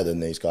I'm better than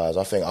these guys.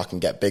 I think I can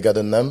get bigger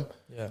than them.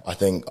 Yeah. I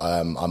think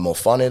I'm more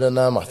funny than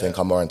them. I think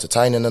I'm more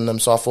entertaining than them.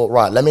 So I thought,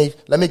 right, let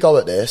me go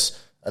at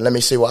this and let me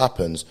see what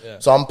happens. Yeah.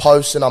 So I'm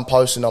posting.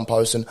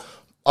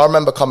 I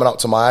remember coming up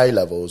to my A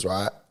levels,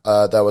 right?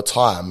 There were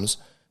times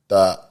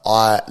that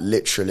I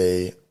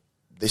literally,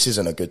 this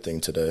isn't a good thing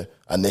to do.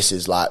 And this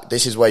is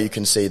where you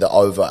can see that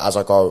as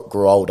I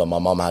grew older, my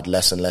mum had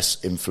less and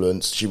less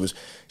influence.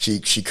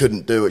 She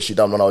couldn't do what she'd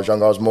done when I was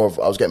younger. I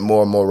was getting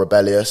more and more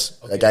rebellious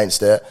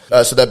against it.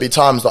 So there'd be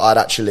times that I'd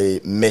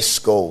actually miss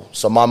school.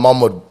 So my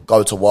mum would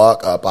go to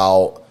work at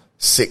about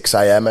 6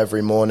 a.m.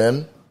 every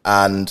morning.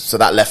 And so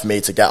that left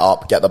me to get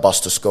up, get the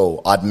bus to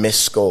school. I'd miss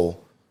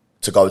school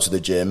to go to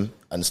the gym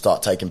and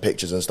start taking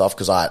pictures and stuff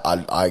because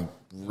I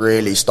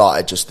really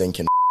started just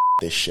thinking,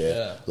 this shit.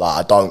 Yeah.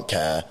 Like, I don't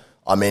care.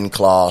 I'm in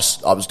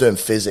class. I was doing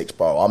physics,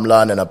 bro. I'm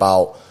learning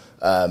about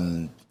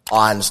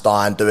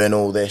Einstein, doing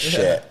all this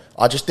shit.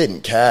 I just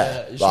didn't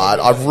care. Yeah,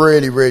 I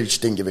really, really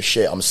just didn't give a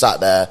shit. I'm sat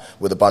there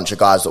with a bunch of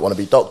guys that want to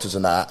be doctors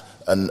and that,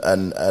 and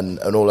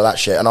all of that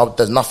shit. And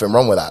there's nothing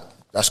wrong with that.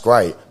 That's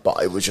great.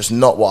 But it was just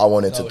not what I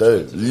wanted to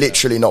do.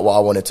 Literally not what I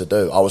wanted to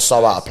do. I was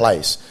so out of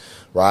place,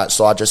 right?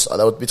 So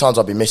there would be times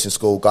I'd be missing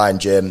school, going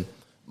gym.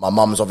 My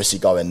mum's obviously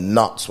going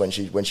nuts when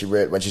she's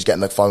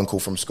getting the phone call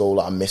from school,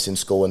 like I'm missing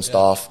school and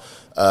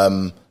stuff.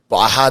 But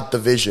I had the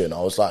vision.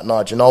 I was like,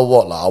 no, do you know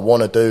what? Like, I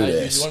want to do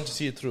this. You wanted to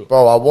see it through.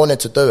 Bro, I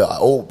wanted to do it.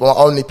 My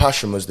only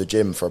passion was the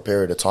gym for a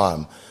period of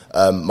time.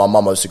 My mum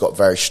obviously got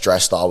very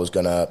stressed that I was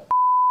going to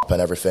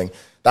and everything.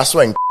 That's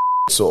when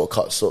sort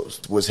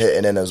of was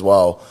hitting in as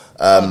well.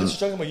 This is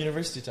talking about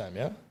university time,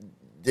 yeah?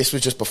 This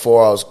was just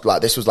before I was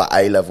like, this was like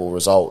A-level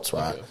results,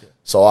 right? Okay.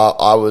 So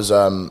I was,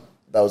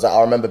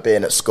 I remember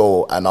being at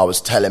school and I was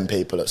telling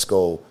people at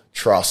school,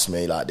 trust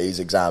me, like these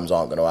exams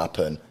aren't going to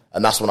happen.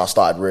 And that's when I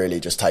started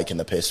really just taking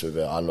the piss with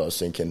it. I was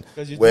thinking,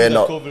 we're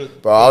not,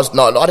 bro.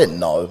 I didn't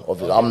know.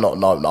 Obviously,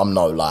 okay. I'm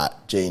no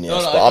like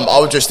genius, but I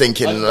was just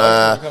thinking,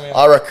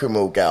 I reckon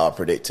we'll get our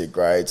predicted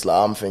grades.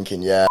 Like I'm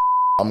thinking,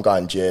 I'm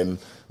going gym.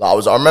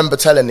 Like I remember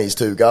telling these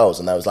two girls,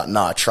 and they was like,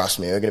 nah, trust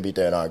me, we're going to be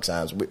doing our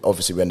exams. We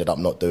ended up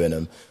not doing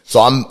them. So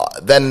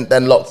then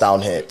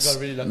lockdown hits.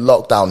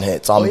 Lockdown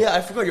hits. Oh yeah,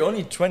 I forgot you're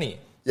only 20.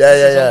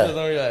 Yeah. I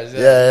don't realize.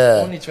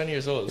 Yeah. Only 20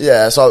 years old.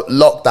 Yeah, so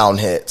lockdown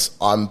hits.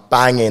 I'm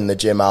banging the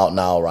gym out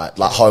now, right?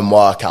 Like home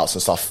workouts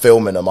and stuff,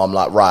 filming them. I'm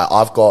like, right,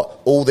 I've got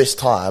all this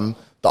time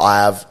that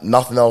I have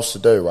nothing else to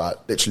do, right?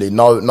 Literally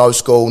no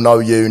school, no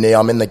uni.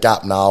 I'm in the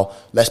gap now.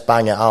 Let's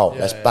bang it out.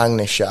 Let's bang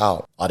this shit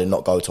out. I did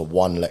not go to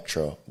one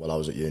lecture while I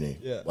was at uni.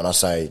 Yeah. When I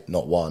say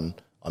not one,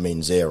 I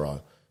mean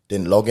zero.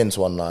 Didn't log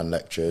into online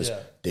lectures.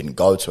 Yeah. Didn't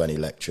go to any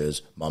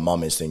lectures. My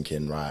mum is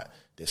thinking, right,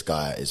 this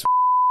guy is...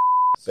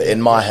 But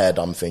in my head,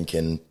 I'm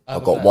thinking,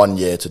 I've got 1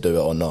 year to do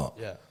it or not.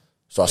 Yeah.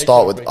 So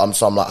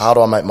I'm like, how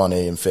do I make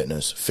money in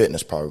fitness?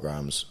 Fitness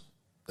programs.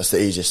 That's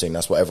the easiest thing.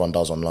 That's what everyone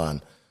does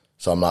online.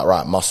 So I'm like,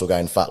 right, muscle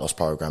gain, fat loss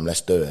program.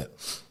 Let's do it.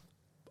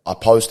 I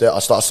post it. I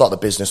start the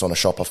business on a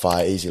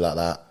Shopify, easy like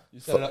that. You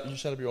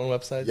set up your own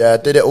website? Yeah,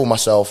 did it all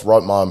myself,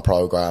 wrote my own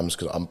programs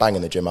because I'm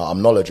banging the gym out.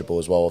 I'm knowledgeable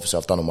as well. Obviously,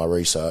 I've done all my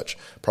research.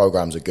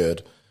 Programs are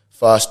good.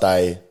 First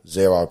day,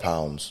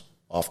 £0.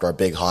 After a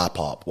big hype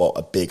up. What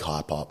a big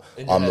hype up.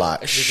 I'm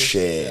like,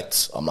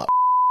 shit. Yeah. I'm like,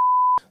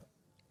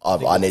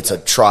 I need to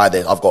try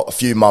this. I've got a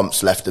few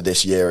months left of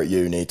this year at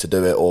uni to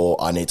do it, or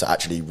I need to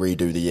actually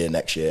redo the year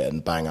next year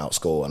and bang out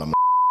school. And that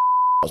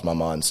was my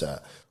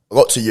mindset. I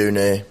got to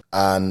uni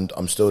and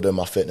I'm still doing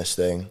my fitness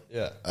thing.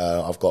 Yeah.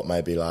 I've got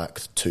maybe like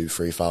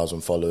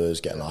 2,000-3,000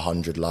 followers, getting like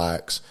 100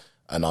 likes.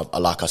 And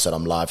like I said,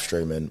 I'm live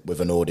streaming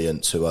with an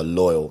audience who are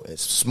loyal.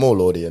 It's a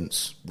small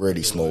audience,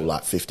 really small,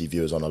 like 50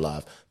 viewers on a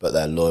live, but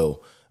they're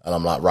loyal. And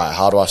I'm like, right,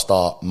 how do I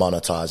start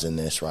monetizing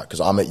this, right?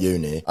 Because I'm at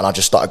uni and I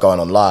just started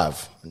going on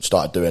live and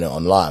started doing it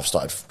on live,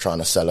 started trying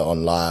to sell it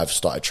on live,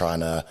 started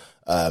trying to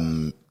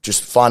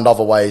just find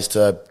other ways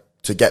to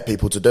get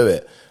people to do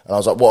it. And I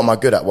was like, what am I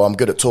good at? Well, I'm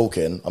good at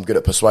talking. I'm good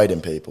at persuading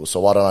people. So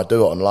why don't I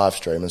do it on live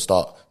stream and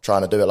start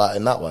trying to do it like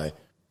in that way?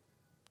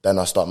 Then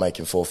I start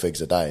making 4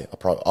 figures a day,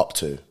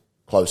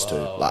 close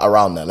to, like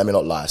around there. Let me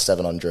not lie,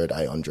 700,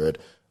 800.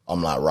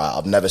 I'm like, right,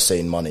 I've never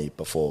seen money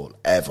before,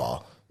 ever.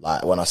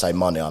 Like when I say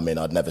money, I mean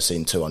I'd never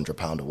seen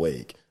 £200 a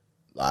week,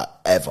 like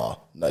ever.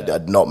 Yeah.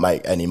 I'd not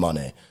make any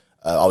money.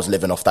 I was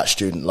living off that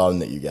student loan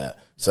that you get.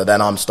 So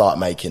then I'm start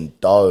making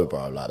dough,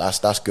 bro. Like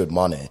that's good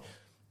money.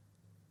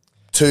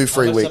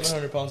 2-3 weeks.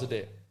 £700 a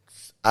day.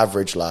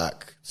 Average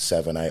like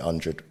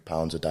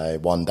 £700-800 a day.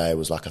 One day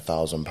was like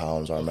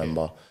 £1,000. I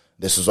remember.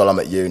 This is while I'm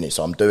at uni,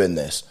 so I'm doing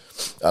this,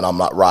 and I'm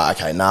like, right,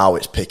 okay, now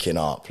it's picking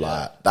up.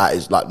 Like that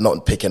is like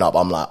not picking up.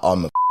 I'm like,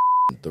 I'm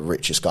the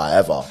richest guy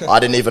ever. I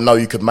didn't even know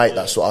you could make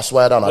that. So I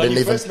swear down, I didn't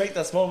even make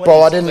that small money,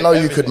 bro. I didn't know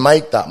you could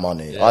make that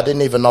money. I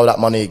didn't even know that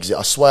money existed.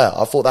 I swear,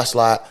 I thought that's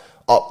like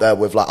up there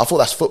with like, I thought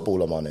that's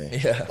footballer money.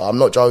 Yeah, like, I'm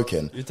not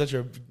joking. You thought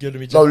you're good to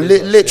me. No,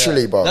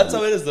 literally, bro. That's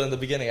how it is though in the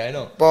beginning. I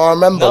know. Bro, I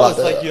remember now it's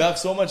like you have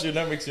so much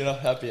dynamics, you're not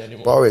happy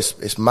anymore. Bro,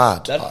 it's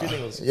mad. That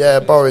feeling was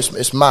bro,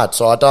 it's mad.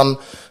 So I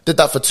did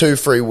that for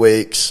 2-3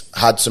 weeks.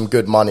 Had some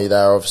good money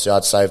there. Obviously,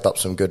 I'd saved up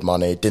some good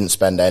money. Didn't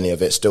spend any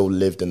of it. Still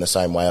lived in the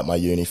same way at my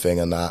uni thing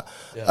and that.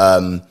 Yeah.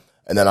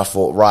 And then I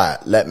thought, right,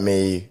 let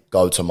me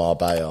go to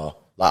Marbella.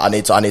 Like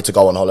I need to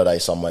go on holiday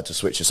somewhere to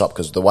switch this up,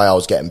 because the way I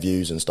was getting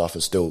views and stuff,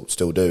 and still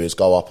do, is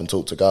go up and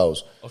talk to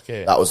girls.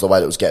 Okay. That was the way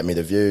that was getting me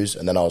the views,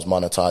 and then I was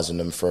monetizing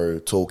them through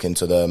talking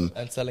to them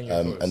and selling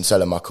your course. And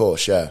selling my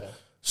course. Yeah.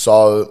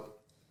 So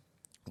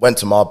went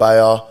to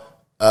Marbella,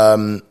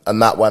 and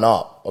that went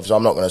up. Obviously,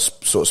 I'm not going to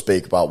sort of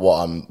speak about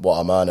what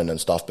I'm earning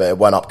and stuff, but it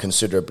went up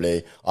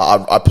considerably.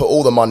 I put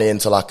all the money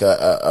into like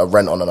a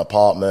rent on an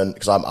apartment,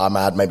 because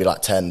I had maybe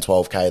like 10,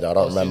 12K that I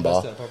don't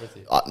remember.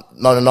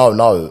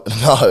 No.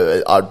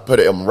 I put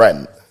it on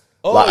rent.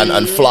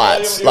 And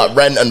flights, like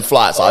rent and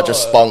flights. I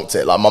just spunked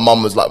it. Like my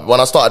mum was like,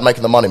 when I started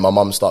making the money, my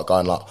mum started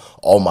going like,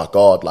 oh my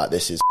God, like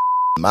this is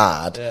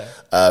mad. Yeah.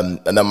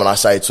 And then when I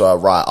say to her,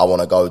 right, I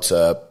want to go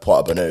to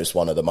Puerto Banús,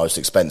 one of the most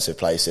expensive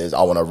places,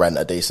 I want to rent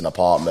a decent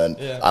apartment,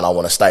 and I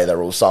want to stay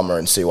there all summer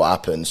and see what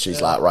happens.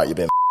 She's like, right, you're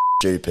being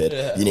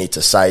stupid. You need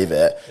to save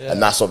it.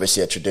 And that's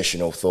obviously a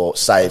traditional thought.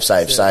 Save.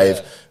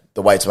 Yeah.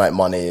 The way to make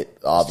money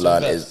I've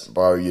learned is,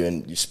 bro,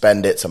 you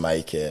spend it to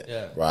make it.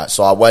 Yeah. Right.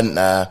 So I went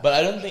there. But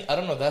I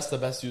don't know if that's the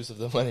best use of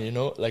the money, you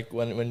know? Like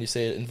when you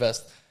say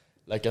invest.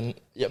 But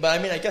I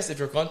mean, I guess if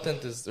your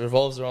content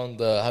revolves around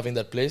having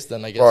that place,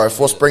 then I guess. Bro, if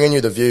what's bringing you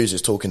the views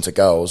is talking to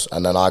girls,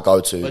 and then I go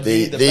to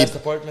the best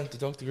apartment to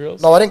talk to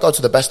girls. No, I didn't go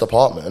to the best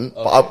apartment,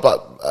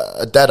 but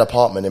a dead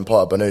apartment in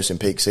Puerto Banús in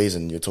peak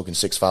season, you're talking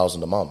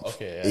 6,000 a month.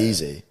 Okay,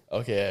 easy.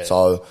 Okay,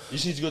 so you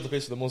just need to go to the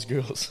place with the most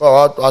girls.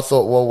 Well, I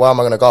thought, well, where am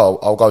I going to go?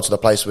 I'll go to the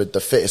place with the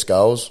fittest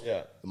girls,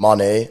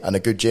 money, and a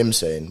good gym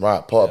scene.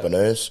 Right, Puerto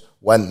Banús.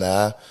 Went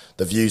there,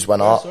 the views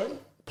went up. Sorry?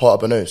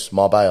 Puerto Banús,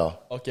 Marbella.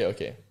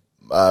 Okay.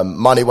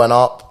 Money went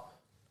up,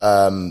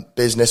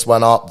 business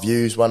went up,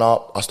 views went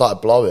up. I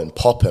started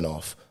popping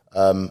off,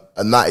 and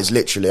that is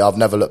literally, I've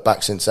never looked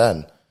back since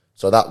then.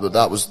 So that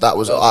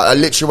was. I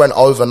literally went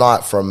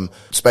overnight from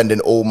spending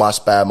all my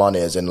spare money,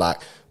 as in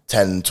like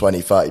 10,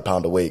 20, 30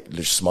 pound a week,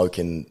 just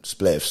smoking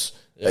spliffs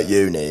at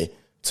uni,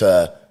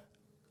 to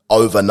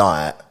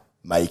overnight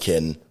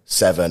making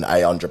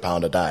 700-800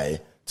 pound a day,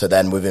 to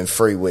then within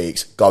 3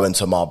 weeks going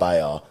to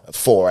Marbella,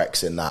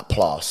 4x in that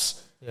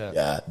plus.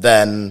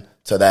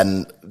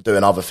 Then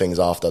doing other things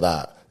after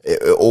that.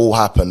 It all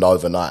happened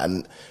overnight.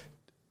 And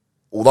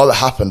although it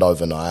happened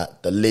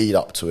overnight, the lead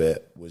up to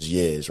it was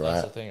years, right?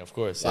 That's the thing, of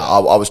course. Yeah.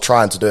 I was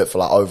trying to do it for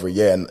like over a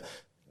year. And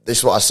this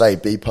is what I say,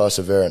 be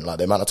perseverant. Like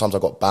the amount of times I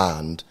got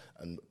banned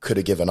and could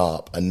have given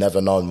up and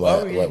never known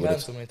where it would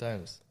have. So many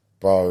times?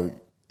 Bro,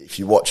 if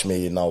you watch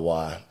me, you know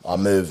why. I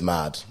move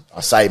mad.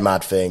 I say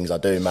mad things. I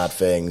do mad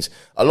things.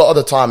 A lot of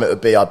the time it would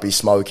be I'd be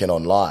smoking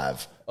on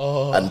live.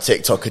 And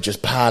TikTok could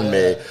just ban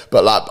me,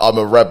 but like I'm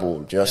a rebel.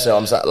 Do you know what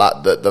I'm saying?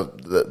 Like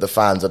the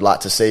fans would like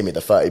to see me.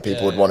 The 30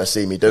 people would want to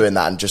see me doing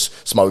that and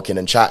just smoking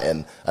and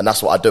chatting, and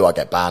that's what I do. I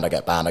get banned.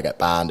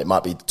 It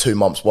might be 2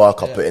 months'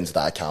 work I put into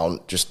that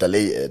account, just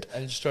deleted,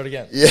 and just start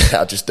again. Yeah,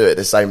 I just do it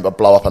the same. I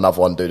blow up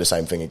another one, do the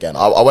same thing again.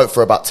 I went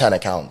for about 10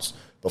 accounts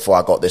before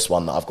I got this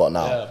one that I've got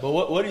now. Yeah, but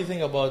what do you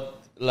think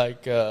about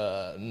like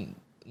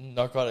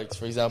narcotics,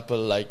 for example,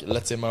 like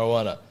let's say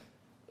marijuana?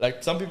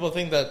 Like some people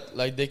think that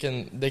like they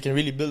can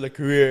really build a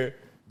career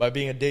by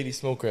being a daily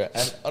smoker,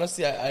 and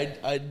honestly,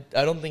 I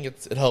don't think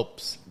it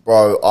helps.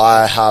 Bro,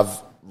 I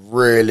have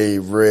really,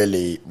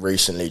 really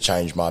recently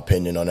changed my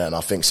opinion on it, and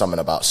I think something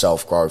about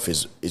self-growth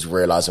is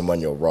realising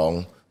when you're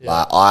wrong. Yeah.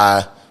 Like,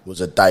 I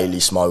was a daily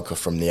smoker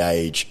from the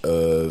age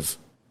of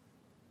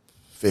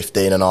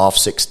 15 and a half,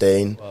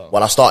 16. Wow.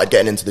 When I started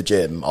getting into the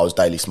gym, I was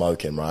daily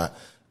smoking, right?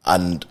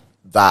 And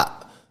that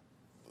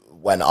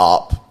went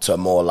up to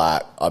more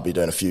like, I'd be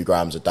doing a few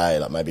grams a day,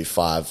 like maybe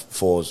four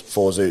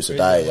zoots a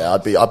day. Yeah,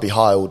 I'd be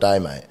high all day,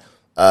 mate.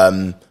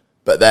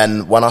 But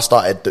then when I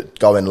started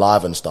going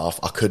live and stuff,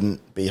 I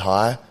couldn't be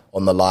high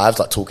on the lives,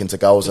 like talking to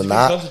girls and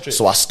that.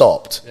 So I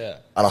stopped. Yeah.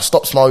 And I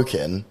stopped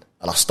smoking,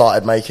 and I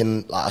started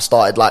making, like,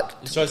 started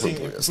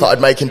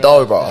making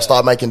dough, bro. Yeah. I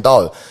started making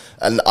dough.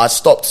 And I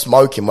stopped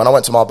smoking. When I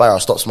went to Marbella, I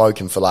stopped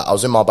smoking for I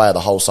was in Marbella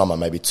the whole summer,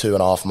 maybe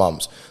 2.5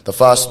 months. The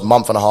first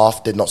month and a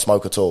half, did not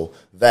smoke at all.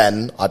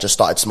 Then I just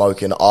started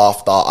smoking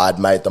after I'd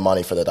made the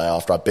money for the day,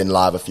 after I'd been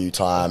live a few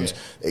times,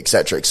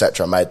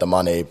 etc., made the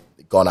money,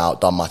 gone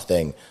out, done my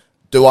thing.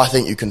 Do I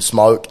think you can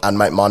smoke and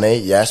make money?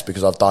 Yes,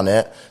 because I've done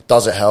it.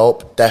 Does it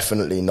help?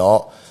 Definitely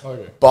not.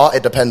 Harder. But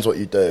it depends what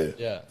you do.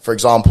 Yeah. For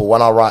example,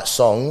 when I write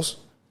songs,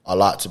 I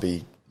like to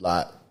be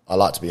high.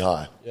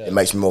 Yeah. It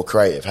makes me more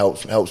creative,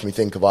 helps me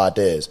think of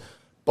ideas.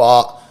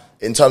 But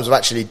in terms of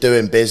actually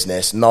doing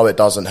business, no, it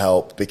doesn't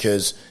help,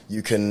 because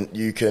you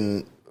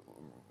can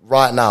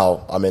right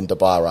now I'm in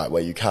Dubai, right,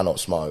 where you cannot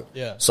smoke.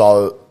 Yeah.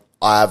 So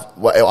I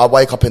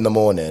wake up in the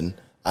morning,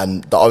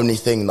 and the only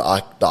thing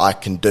that I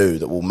can do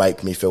that will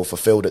make me feel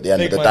fulfilled at the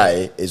end of the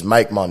day is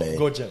make money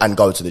and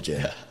go to the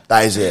gym. Yeah.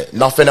 That is it.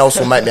 Nothing else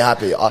will make me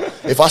happy.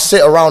 If I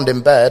sit around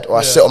in bed, or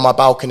I sit on my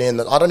balcony, and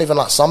I don't even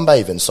like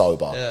sunbathing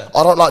sober. Yeah.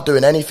 I don't like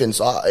doing anything.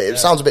 So it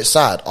sounds a bit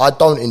sad. I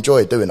don't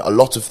enjoy doing a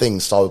lot of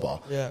things sober.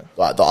 Yeah.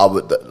 Like that I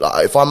would.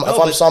 Like if I'm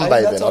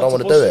sunbathing, I don't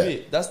want to do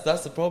it.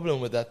 That's the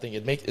problem with that thing.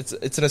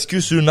 It's an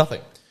excuse to do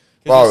nothing.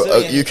 Bro,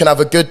 you can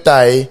have a good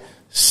day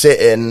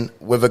sitting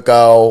with a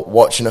girl,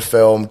 watching a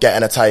film,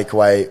 getting a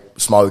takeaway,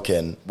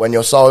 smoking. When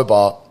you're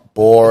sober,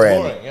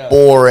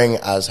 boring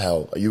as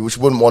hell. You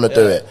wouldn't want to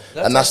do it.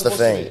 And that's the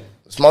thing.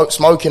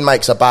 Smoking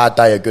makes a bad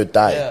day a good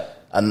day. Yeah.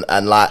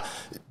 And like,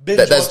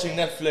 binge watching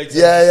Netflix.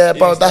 Yeah,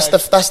 bro. That's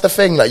the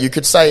thing. Like, you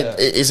could say,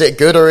 is it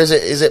good or is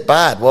it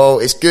bad? Well,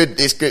 it's good.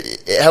 It's good.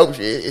 It helps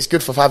you. It's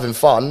good for having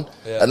fun,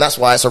 and that's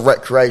why it's a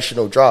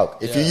recreational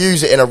drug. If you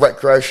use it in a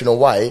recreational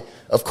way,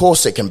 of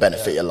course it can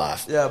benefit your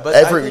life. Yeah, but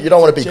you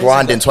don't want to be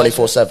grinding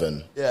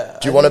 24/7. Yeah.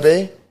 Do you want to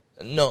be?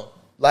 No.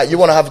 Like, you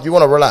want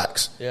to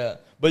relax. Yeah.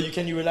 But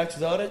can you relax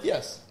without it?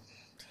 Yes.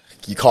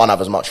 You can't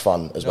have as much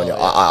fun as when you're.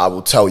 I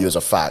will tell you as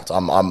a fact.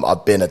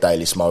 I've been a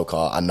daily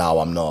smoker, and now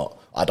I'm not.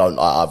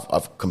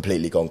 I've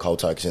completely gone cold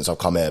turkey since I've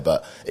come here.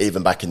 But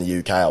even back in the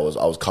UK, I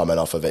was coming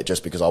off of it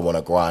just because I want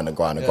to grind.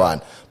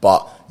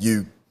 But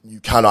you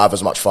cannot have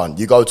as much fun.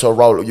 You go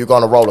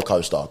on a roller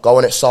coaster. Go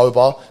on it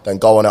sober, then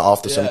go on it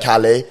after some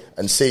Cali,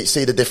 and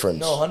see the difference.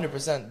 No,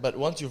 100%. But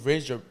once you've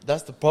raised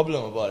that's the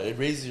problem about it. It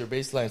raises your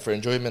baseline for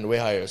enjoyment way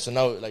higher. So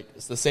now, like,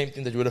 it's the same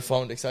thing that you would have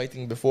found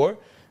exciting before.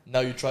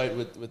 Now you try it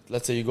with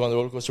let's say you go on the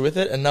roller coaster with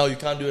it, and now you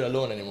can't do it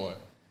alone anymore.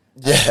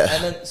 Yeah.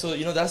 And then, so,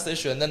 that's the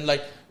issue. And then,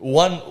 like,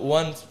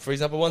 for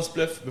example, one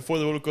spliff before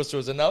the roller coaster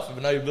was enough,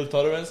 but now you build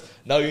tolerance.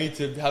 Now you need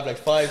to have, like,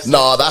 5, 6.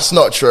 No, that's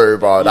not true,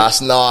 bro.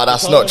 That's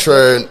not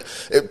true.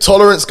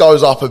 Tolerance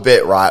goes up a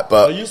bit, right?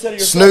 But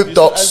Snoop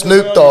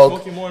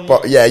Dogg,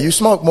 bro, yeah, you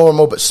smoke more and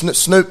more, but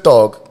Snoop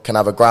Dogg can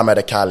have a gram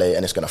of Cali,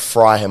 and it's going to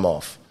fry him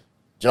off.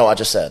 Do you know what I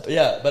just said?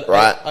 Yeah, but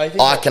right,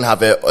 I can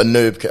have it. A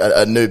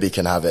newbie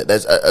can have it.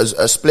 There's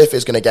a spliff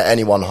is going to get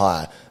anyone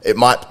high. It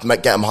might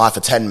get them high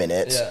for 10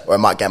 minutes, or it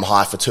might get them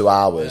high for 2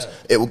 hours. Yeah.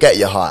 It will get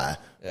you high.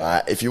 Yeah.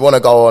 Right? If you want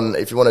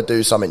to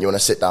do something, you want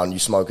to sit down, you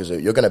smoke a zoo,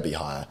 you're going to be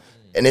high.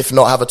 And if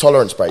not, have a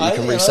tolerance break. You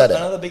can reset it.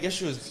 Another big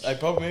issue is I'd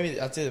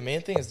say the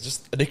main thing is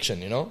just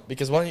addiction.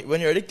 Because when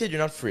you're addicted,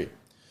 you're not free.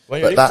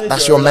 But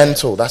that's your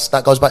mental.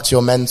 That goes back to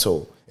your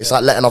mental. It's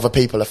like letting other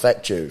people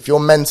affect you. If you're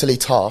mentally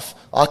tough,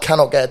 I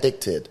cannot get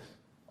addicted.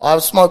 I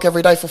smoke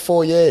every day for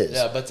 4 years.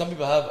 Yeah, but some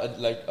people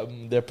have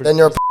their. Then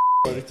you're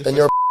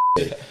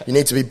You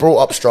need to be brought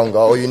up stronger,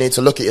 or you need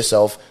to look at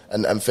yourself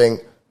and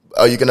think,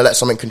 are you going to let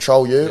something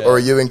control you, or are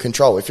you in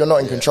control? If you're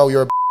not in control,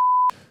 you're a.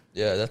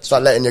 Yeah, that's. It's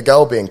like letting your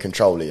girl be in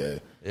control of you.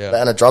 Yeah.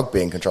 Letting a drug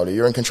be in control of you.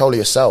 You're in control of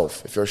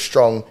yourself. If you're a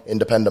strong,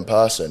 independent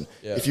person,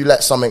 if you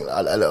let something,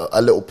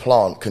 a little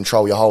plant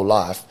control your whole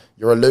life,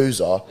 you're a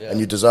loser, and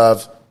you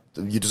deserve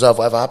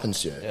whatever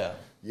happens to you. Yeah.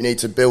 You need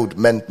to build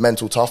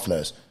mental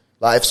toughness.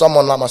 Like, if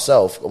someone like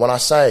myself, when I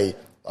say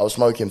I was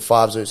smoking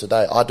 5 zoots a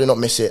day, I do not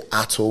miss it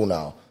at all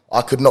now.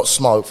 I could not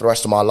smoke for the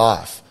rest of my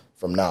life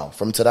from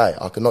today.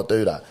 I could not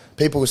do that.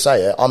 People will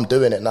say it, I'm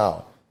doing it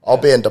now. I'll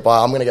be in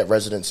Dubai, I'm going to get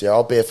residency here,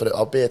 I'll be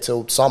here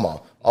till summer.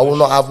 I will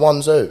not have 1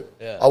 zoot.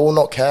 Yeah. I will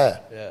not care.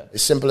 Yeah.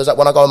 It's simple as that.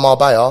 When I go in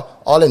Marbella,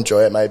 I'll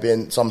enjoy it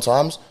maybe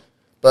sometimes.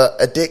 But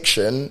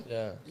addiction...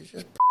 Yeah.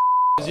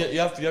 You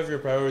have your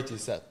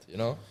priorities set,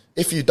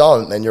 If you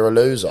don't, then you're a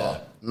loser. Yeah.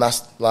 And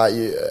that's like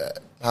you...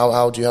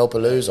 How do you help a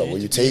loser? Well,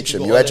 you teach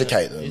them, you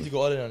educate them. You need to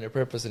go all in on your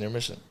purpose and your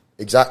mission.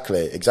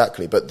 Exactly.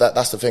 But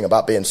that's the thing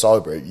about being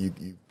sober.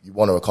 You you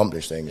want to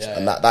accomplish things, Yeah,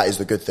 and yeah. that is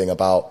the good thing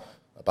about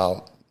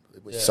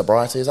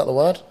sobriety. Is that the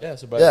word? Yeah,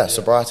 sobriety. Yeah,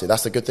 sobriety.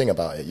 That's the good thing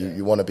about it.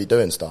 You want to be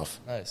doing stuff.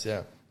 Nice,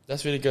 yeah.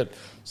 That's really good.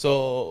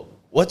 So,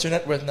 what's your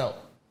net worth now?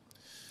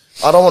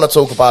 I don't want to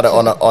talk about it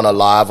on a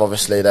live.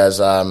 Obviously, there's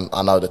I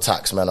know the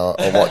taxmen are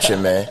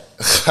watching me.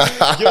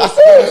 Give us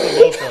a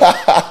welcome.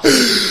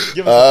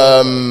 Give us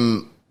a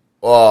welcome.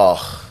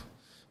 Oh,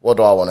 what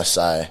do I want to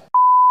say?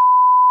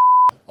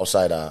 I'll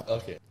say that.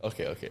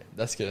 Okay.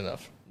 That's good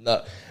enough.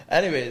 No.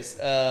 Anyways,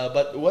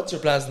 but what's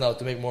your plans now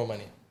to make more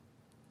money?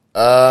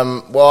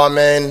 Well, I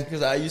mean,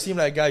 Because you seem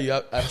like a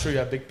guy. I'm sure you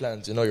have big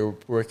plans. You're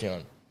working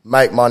on.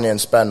 make money and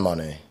spend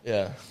money.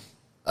 Yeah.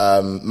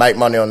 Make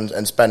money on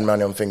and spend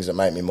money on things that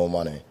make me more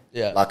money.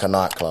 Yeah. Like a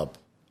nightclub.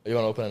 You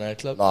want to open a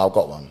nightclub? No, I've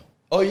got one.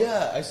 Oh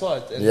yeah, I saw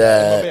it. In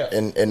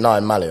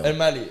Malia. In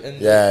Mali.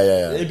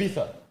 Yeah.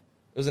 Ibiza.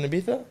 It was in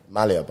Ibiza?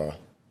 Malia, bro.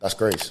 That's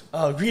Greece.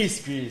 Oh,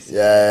 Greece.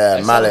 Yeah,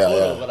 I saw Malia, the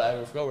photo, yeah. but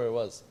I forgot where it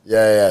was.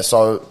 Yeah.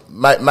 So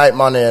make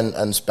money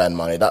and spend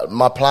money.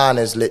 My plan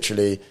is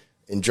literally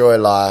enjoy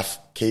life,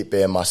 keep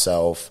being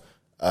myself.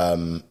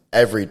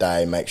 Every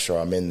day, make sure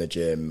I'm in the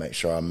gym, make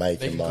sure I'm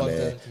making money,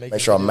 content,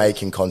 make sure I'm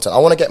making content. I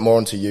want to get more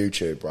onto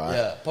YouTube, right?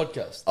 Yeah,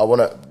 podcast. I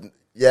want to.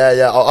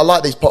 Yeah. I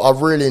like these. I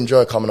really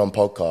enjoy coming on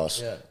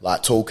podcasts,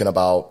 like talking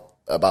about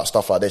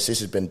stuff like this. This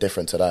has been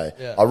different today.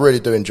 Yeah. I really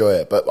do enjoy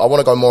it, but I want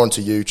to go more into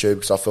YouTube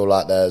because I feel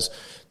like there's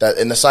that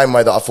in the same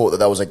way that I thought that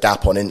there was a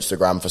gap on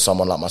Instagram for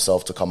someone like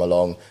myself to come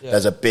along. Yeah.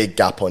 There's a big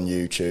gap on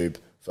YouTube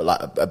for like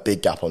a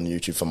big gap on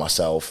YouTube for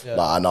myself. Yeah.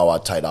 Like I know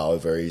I'd take that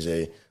over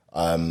easy.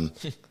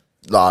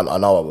 No, I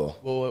know I will.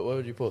 Well, what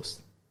would you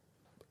post?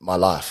 My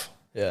life.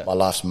 Yeah. My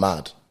life's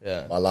mad.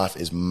 Yeah. My life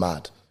is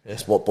mad. Yeah.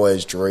 It's what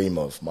boys dream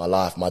of. My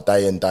life, my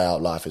day in, day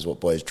out life is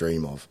what boys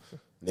dream of.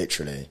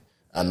 Literally.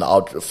 And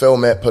I'll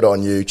film it, put it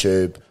on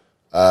YouTube.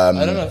 I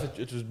don't know if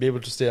it would be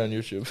able to stay on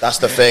YouTube. That's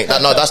the thing.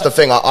 That's the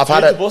thing. I've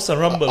had it.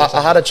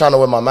 I had a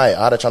channel with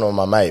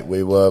my mate.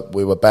 We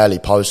were barely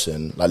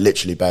posting, like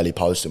literally barely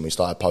posting. We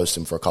started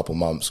posting for a couple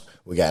months.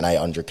 We're getting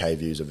 800k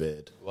views a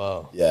vid.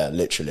 Wow. Yeah,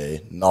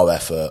 literally. No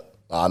effort.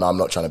 I know I'm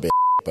not trying to be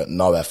but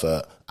no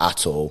effort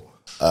at all.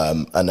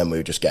 And then we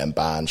were just getting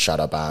banned,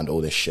 shadow banned,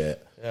 all this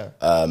shit. Yeah.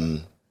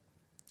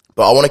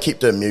 But I want to keep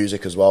doing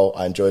music as well.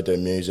 I enjoy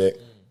doing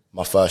music.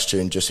 My first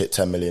tune just hit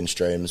 10 million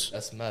streams.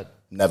 That's mad.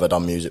 Never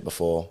done music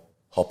before.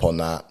 Hop on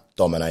that,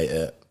 dominate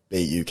it,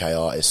 beat UK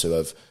artists who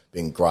have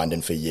been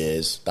grinding for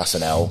years. That's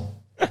an L.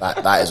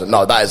 That is an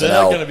L. They're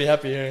not gonna be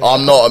happy hearing.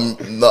 I'm not.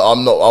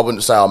 I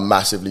wouldn't say I'm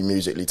massively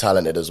musically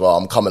talented as well.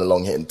 I'm coming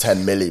along hitting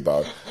 10 milli,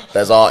 bro.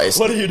 There's artists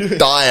What are you doing?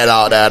 dying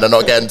out there. They're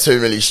not getting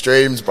 2 milli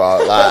streams, bro.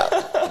 Like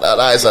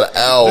that is an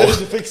L.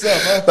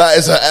 That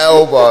is an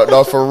L, bro.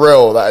 No, for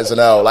real, that is an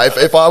L. Like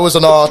if I was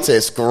an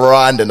artist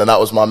grinding and that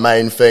was my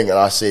main thing, and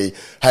I see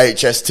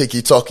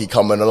Hstikkytokky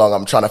coming along,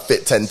 I'm trying to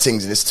fit 10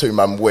 things in this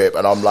 2-man whip,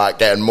 and I'm like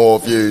getting more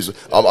views.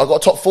 I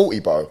got top 40,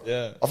 bro.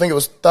 Yeah. I think it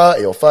was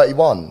 30 or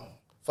 31.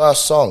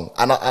 First song,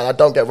 and I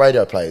don't get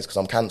radio plays because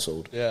I'm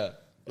cancelled. Yeah,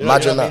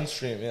 Imagine that.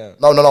 Mainstream, yeah.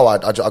 No, I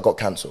got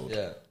cancelled.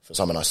 Yeah. For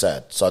something I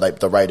said, so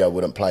the radio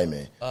wouldn't play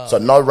me. So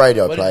no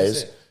radio what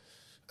plays. Did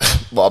you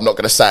say? Well, I'm not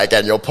going to say it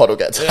again. Your pod will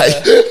get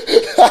taken.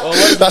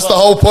 Well, That's the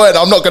whole point.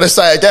 I'm not going to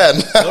say it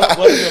again.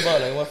 What is it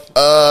about? Like,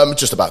 what?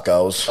 Just about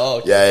girls. Oh,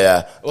 okay.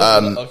 Yeah.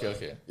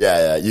 Okay.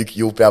 Yeah.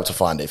 You'll be able to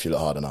find it if you look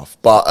hard enough.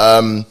 But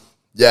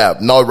yeah,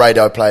 no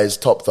radio plays.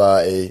 Top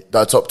 30,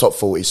 no, top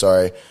 40.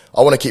 Sorry.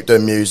 I want to keep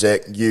doing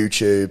music,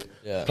 YouTube.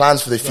 Yeah.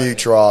 Plans for the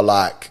future are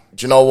like,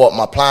 do you know what?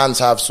 My plans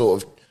have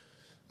sort of.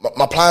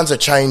 My plans are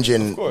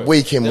changing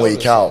week in,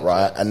 week out,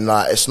 right? And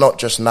like, it's not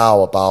just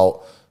now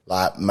about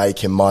like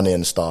making money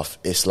and stuff.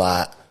 It's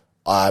like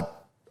I've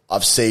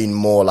seen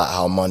more like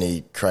how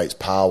money creates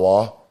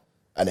power,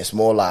 and it's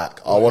more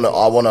like I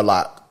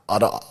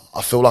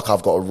feel like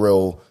I've got a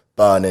real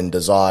burning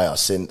desire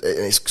since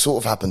it's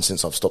sort of happened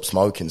since I've stopped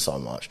smoking so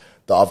much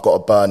that I've got a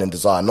burning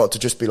desire not to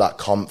just be like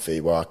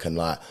comfy where I can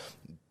like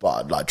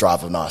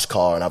drive a nice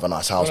car and have a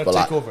nice house, but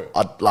like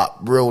I'd like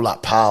real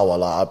like power.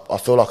 Like I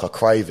feel like I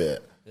crave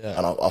it. Yeah.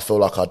 And I feel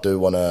like I do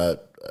want to.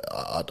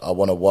 I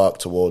want to work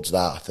towards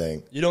that. I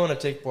think you don't want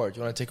to take part.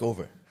 You want to take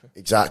over.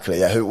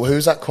 Exactly. Yeah.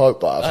 Who's that quote?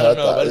 But I've heard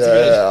know,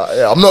 that.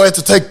 Yeah. I'm not here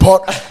to take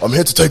part. I'm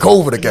here to take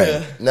over the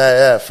game.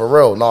 Yeah. For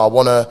real. No, I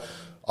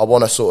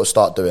want to sort of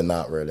start doing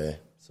that. Really.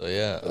 So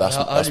yeah. That's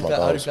my goals.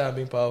 How do you plan on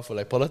being powerful?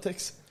 Like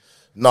politics?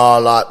 No,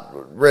 like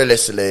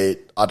realistically,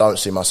 I don't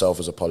see myself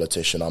as a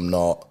politician. I'm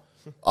not.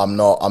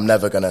 I'm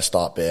never gonna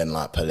start being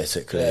like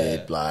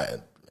politically like.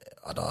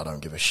 I don't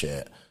give a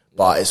shit.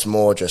 But it's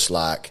more just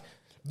like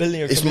building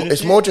your community.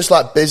 It's more just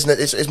like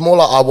business. It's more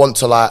like I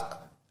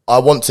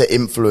want to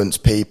influence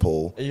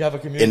people. You have a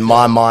community in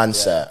my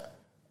mindset.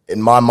 Yeah.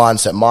 In my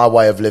mindset, my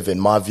way of living,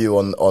 my view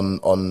on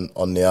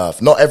the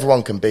earth. Not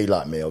everyone can be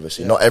like me,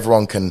 obviously. Yeah. Not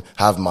everyone can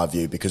have my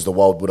view because the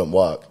world wouldn't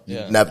work.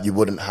 Yeah. You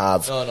wouldn't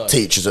have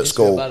teachers at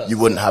school. You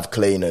wouldn't have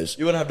cleaners.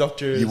 You wouldn't have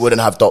doctors. You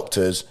wouldn't have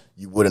doctors.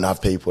 You wouldn't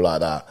have people like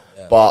that.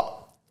 Yeah. But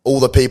all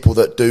the people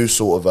that do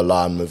sort of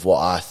align with what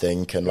I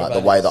think and like the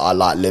way that I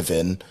like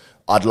living,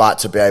 I'd like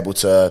to be able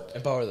to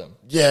empower them.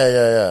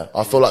 Yeah.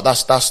 I feel like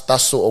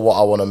that's sort of what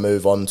I want to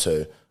move on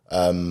to.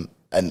 And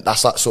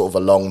that's like sort of a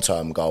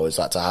long-term goal, is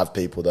like to have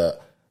people that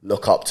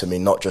look up to me,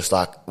 not just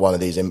like one of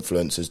these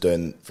influencers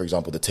doing, for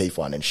example, the teeth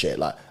whitening shit,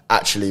 like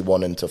actually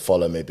wanting to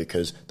follow me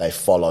because they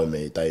follow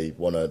me, they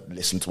want to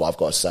listen to what I've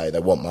got to say, they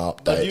want my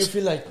updates. But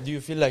do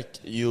you feel like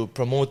you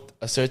promote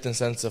a certain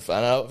sense of,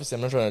 and obviously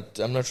I'm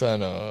not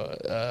trying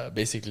to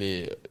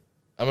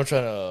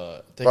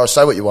Bro,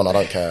 say what you want, I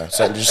don't care.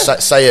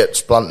 Just say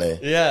it bluntly.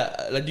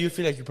 Yeah, like, do you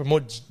feel like you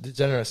promote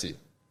degeneracy?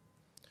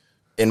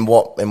 In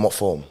what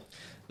form?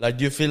 Like,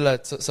 do you feel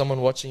like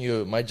someone watching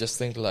you might just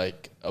think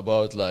like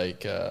about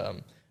like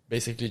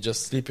basically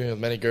just sleeping with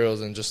many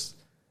girls and just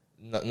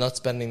not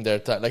spending their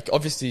time? Like,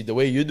 obviously the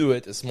way you do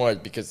it is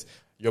smart because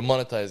you're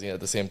monetizing it at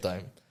the same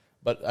time.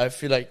 But I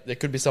feel like there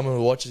could be someone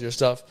who watches your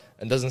stuff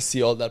and doesn't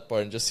see all that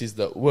part and just sees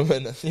the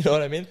women. You know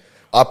what I mean?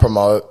 I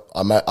promote.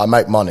 I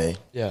make money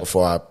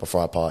before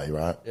I party,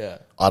 right? Yeah.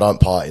 I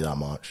don't party that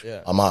much. Yeah.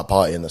 I might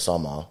party in the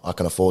summer. I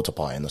can afford to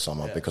party in the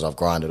summer because I've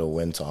grinded all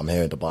winter. I'm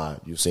here in Dubai.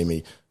 You see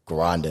me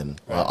grinding.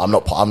 Right. I'm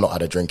not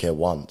had a drink here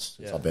once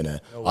since I've been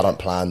here. No I don't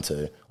plan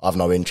to. I have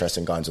no interest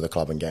in going to the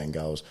club and getting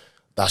girls.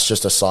 That's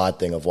just a side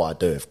thing of what I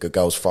do. If good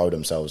girls throw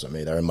themselves at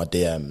me, they're in my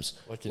DMs.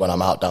 When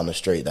I'm out down the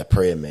street, they're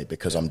preeing me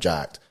because I'm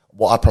jacked.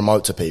 What I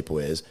promote to people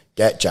is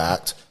get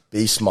jacked,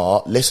 be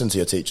smart, listen to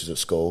your teachers at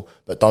school,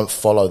 but don't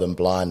follow them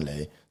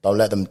blindly. Don't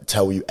let them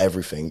tell you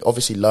everything.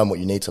 Obviously, learn what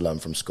you need to learn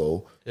from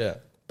school. Yeah.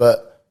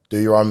 But do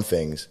your own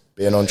things.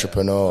 Be an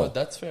entrepreneur. No,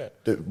 that's fair.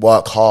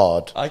 Work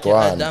hard.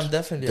 Grind. I'm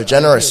definitely.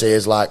 Degeneracy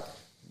is like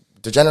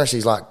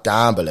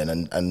gambling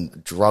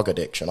and drug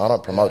addiction. I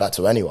don't promote that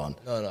to anyone.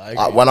 No, I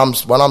agree.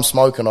 When I'm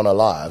smoking on a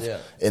live,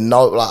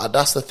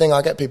 that's the thing.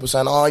 I get people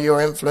saying, "Oh, you're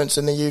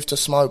influencing the youth to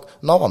smoke."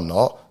 No, I'm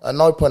not. At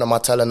no point am I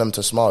telling them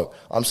to smoke.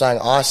 I'm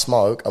saying I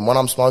smoke, and when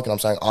I'm smoking, I'm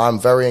saying I'm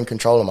very in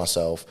control of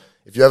myself.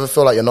 If you ever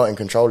feel like you're not in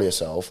control of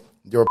yourself,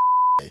 you're a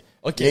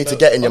okay, you need to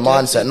get in your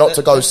mindset, not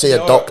to go see a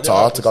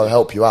doctor to go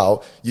help you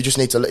out. You just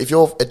need to, if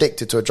you're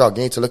addicted to a drug,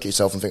 you need to look at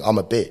yourself and think, I'm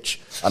a bitch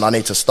and I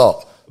need to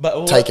stop.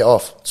 Take it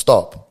off.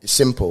 Stop. It's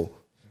simple.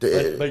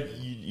 But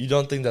you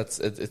don't think that's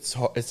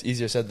it's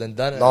easier said than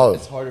done? No.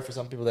 It's harder for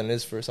some people than it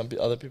is for some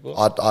other people?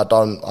 I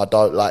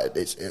don't like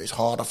it's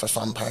harder for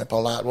some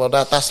people. Well,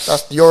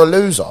 that's you're a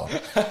loser.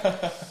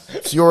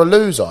 You're a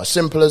loser.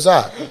 Simple as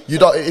that. You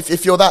don't.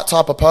 If you're that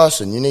type of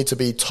person, you need to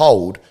be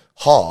told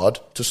hard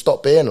to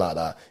stop being like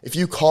that. If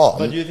you can't,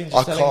 but do you think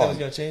just telling them is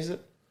going to change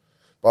it?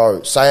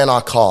 Bro, saying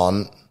I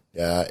can't,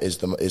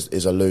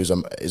 is a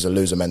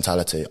loser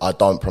mentality. I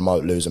don't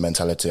promote loser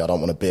mentality. I don't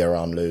want to be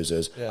around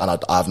losers, and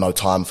I have no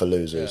time for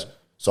losers.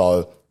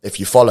 So if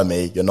you follow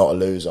me, you're not a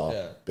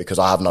loser because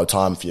I have no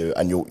time for you.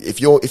 And if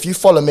you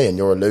follow me and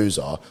you're a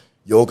loser,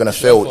 you're gonna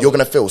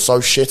feel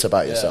so shit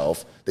about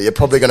yourself that you're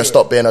probably gonna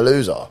stop being a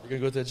loser. You're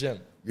gonna go to the gym.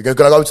 You're going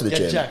to go to the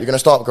gym. Jacked. You're going to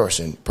start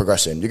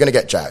progressing. You're going to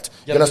get jacked.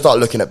 You're going to start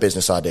looking at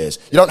business ideas.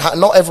 You don't.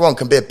 Not everyone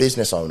can be a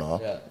business owner.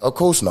 Yeah. Of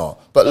course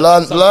not. But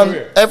learn.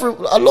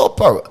 A lot,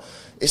 bro.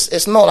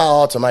 It's not that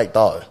hard to make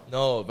dough.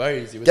 No,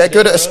 very easy. Get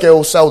good at a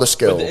skill. Sell the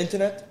skill. With the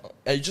internet,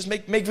 you just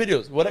make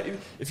videos.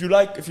 If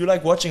you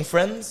like watching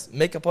Friends,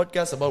 make a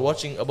podcast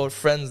about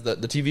Friends, the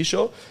TV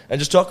show, and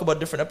just talk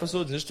about different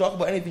episodes and just talk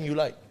about anything you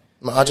like.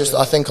 I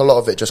think a lot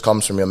of it just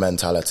comes from your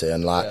mentality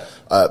and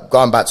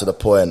going back to the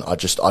point,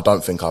 I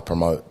don't think I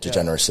promote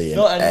degeneracy in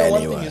any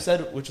way. One thing you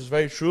said, which was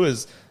very true,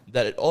 is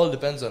that it all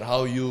depends on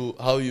how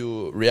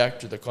you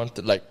react to the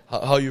content, like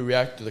how you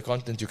react to the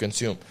content you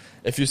consume.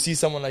 If you see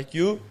someone like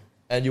you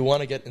and you want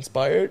to get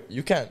inspired,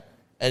 you can.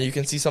 And you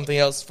can see something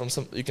else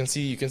you can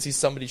see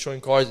somebody showing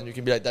cars and you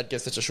can be like, that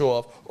gets such a show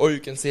off. Or you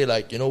can say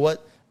like, you know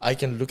what? I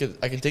can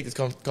take this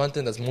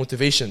content as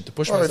motivation to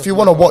push myself. If you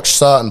want to watch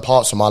certain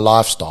parts of my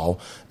lifestyle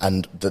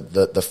and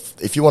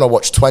if you want to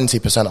watch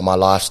 20% of my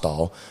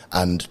lifestyle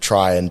and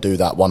try and do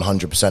that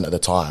 100% of the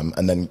time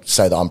and then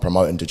say that I'm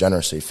promoting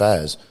degeneracy,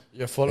 fairs.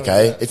 You're following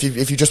okay? That.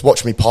 If you just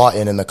watch me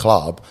partying in the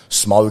club,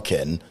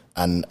 smoking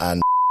and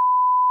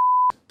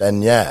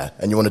then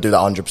and you want to do that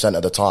 100%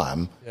 of the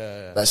time,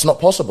 that's not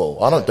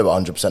possible. I don't do it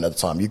 100% of the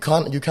time. You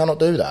cannot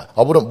do that.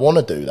 I wouldn't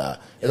want to do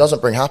that. It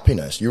doesn't bring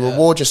happiness. You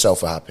reward yourself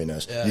for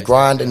happiness. You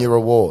grind and you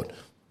reward.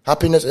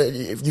 Happiness,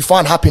 you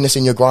find happiness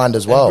in your grind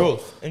as well.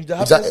 And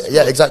growth.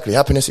 Exactly.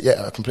 Happiness,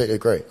 I completely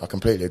agree.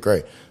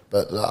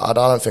 But I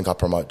don't think I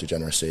promote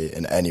degeneracy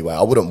in any way.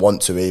 I wouldn't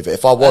want to either.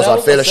 If I was,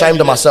 I'd feel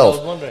ashamed of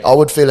myself. I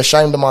would feel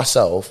ashamed of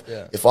myself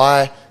if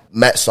I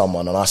met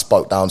someone and I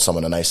spoke down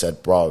someone and they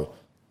said, bro,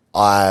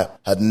 I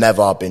had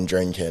never been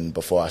drinking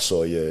before I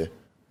saw you,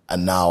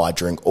 and now I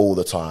drink all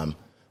the time.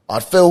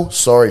 I'd feel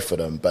sorry for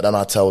them, but then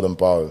I tell them,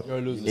 bro,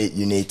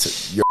 you need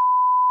to,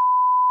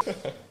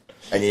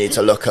 and you need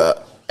to look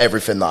at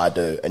everything that I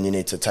do, and you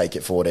need to take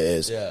it for what it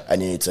is,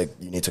 and you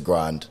need to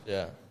grind.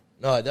 Yeah,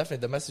 No, definitely.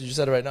 The message you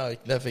said right now, I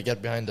can definitely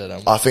get behind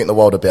that. I think the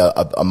world would be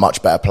a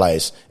much better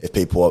place if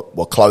people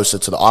were closer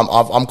to the.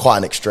 I'm quite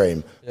an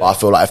extreme, but I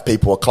feel like if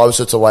people were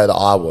closer to the way that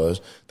I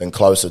was, than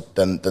closer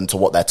than to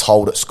what they're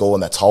told at school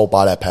and they're told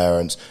by their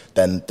parents,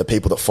 then the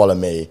people that follow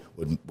me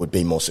would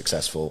be more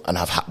successful and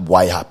have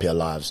way happier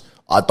lives.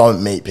 I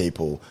don't meet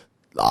people.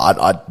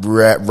 I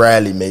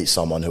rarely meet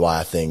someone who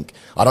I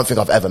don't think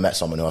I've ever met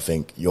someone who I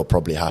think you're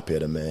probably happier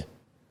than me.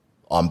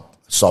 I'm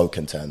so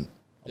content.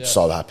 I'm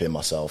so happy in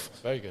myself.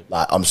 Very good.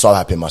 Like, I'm so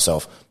happy in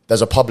myself.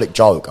 There's a public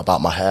joke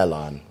about my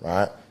hairline,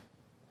 right?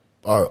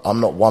 Bro,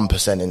 I'm not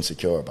 1%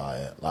 insecure about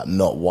it. Like,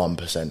 not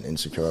 1%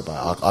 insecure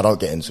about it. I don't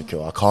get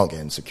insecure. I can't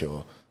get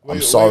insecure.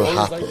 I'm so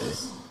happy.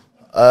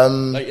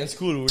 Like in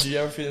school, would you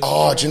ever feel insecure?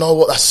 Oh, do you know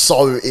what? That's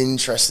so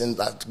interesting.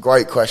 That's a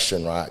great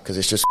question, right? Because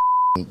it's just,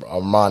 I'm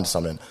reminded of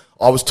something.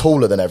 I was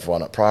taller than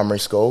everyone at primary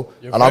school,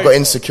 and I got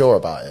insecure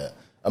about it.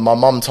 And my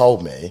mum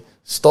told me,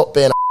 stop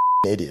being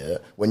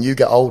idiot. When you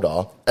get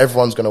older,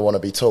 everyone's going to want to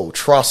be tall.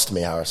 Trust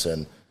me,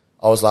 Harrison.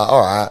 I was like,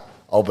 all right,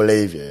 I'll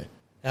believe you.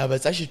 Yeah, but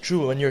it's actually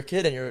true. When you're a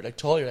kid and you're like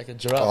tall, you're like a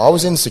giraffe. I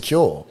was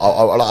insecure.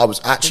 I was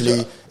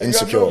actually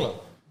insecure. You're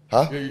abnormal.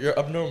 Huh? You're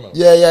abnormal.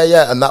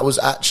 Yeah. And that was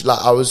actually,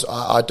 like,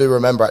 I do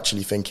remember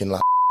actually thinking,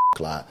 like,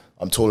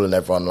 I'm taller than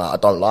everyone. Like, I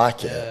don't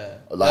like it. Yeah.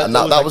 Like, and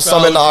that was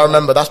something that I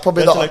remember. That's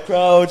probably you had to like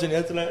crouch and you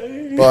had to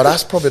like. Bro,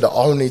 that's probably the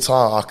only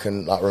time I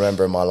can like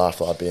remember in my life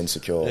that I'd be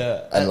insecure.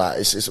 Yeah. And like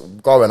it's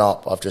growing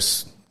up, I've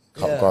just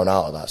grown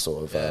out of that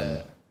sort of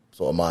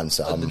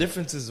mindset. But the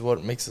difference is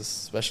what makes us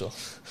special.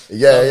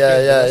 Yeah.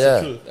 That's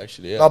the truth,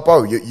 actually. Yeah. No,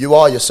 bro, you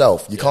are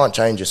yourself. You can't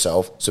change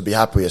yourself. So be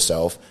happy with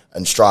yourself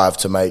and strive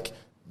to make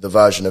the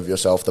version of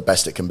yourself the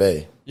best it can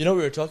be. You know,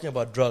 we were talking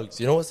about drugs.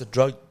 You know what's the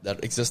drug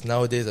that exists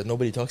nowadays that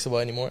nobody talks about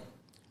anymore?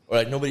 Or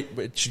like nobody,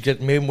 it should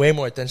get way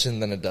more attention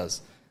than it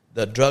does.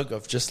 The drug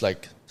of just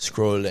like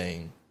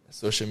scrolling,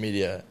 social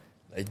media,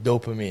 like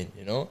dopamine,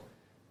 you know?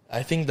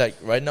 I think like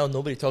right now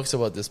nobody talks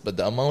about this, but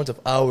the amount of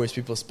hours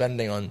people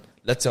spending on,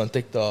 let's say on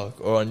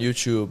TikTok or on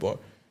YouTube or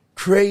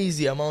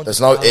crazy amount There's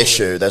of no hours.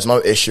 issue. There's no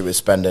issue with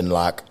spending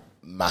like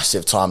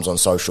massive times on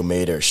social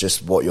media. It's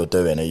just what you're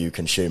doing. Are you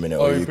consuming it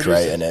or are you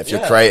creating it? If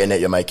you're creating it,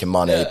 you're making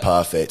money.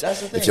 Perfect.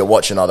 If you're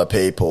watching other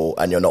people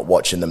and you're not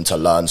watching them to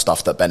learn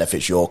stuff that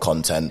benefits your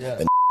content,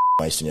 then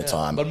wasting your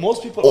time. But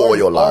most people or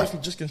your life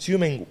just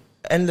consuming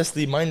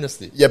endlessly,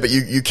 mindlessly. Yeah, but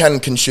you can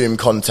consume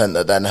content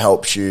that then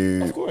helps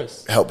you. Of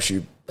course.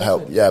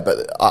 Yeah,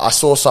 but I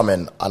saw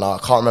something, and I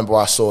can't remember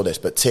where I saw this,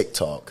 but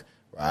TikTok,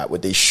 right,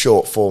 with these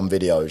short form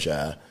videos,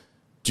 yeah.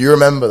 Do you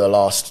remember the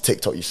last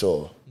TikTok you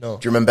saw? No.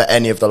 Do you remember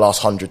any of the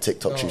last 100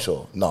 TikToks you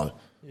saw? No.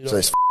 So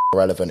it's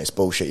irrelevant, it's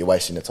bullshit, you're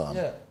wasting your time.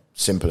 Yeah.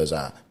 Simple as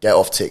that. Get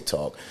off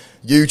TikTok.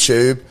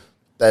 YouTube,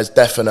 there's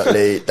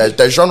definitely,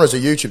 there's genres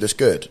of YouTube that's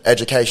good.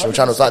 Educational 100%.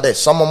 Channels like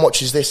this. Someone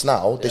watches this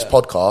now, this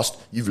podcast,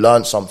 you've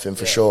learned something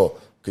for sure.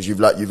 Because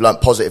you've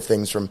learned positive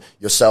things from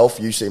yourself.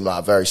 You seem like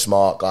a very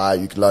smart guy.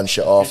 You can learn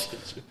shit off.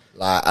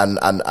 Like,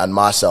 and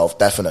myself,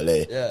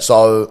 definitely. Yeah.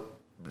 So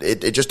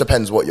it just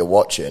depends what you're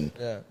watching.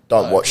 Yeah.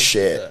 Don't watch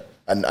shit. That.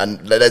 And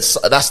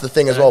that's the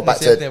thing as well. Back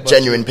to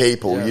genuine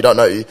people. Yeah. You don't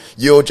know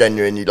you're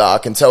genuine. I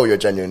can tell you're a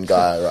genuine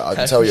guy. Right? I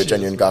can tell you're a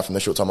genuine guy from the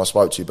short time I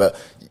spoke to you. But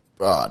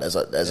there's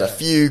a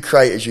few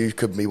creators you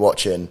could be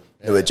watching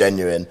who are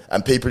genuine,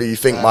 and people who you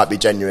think might be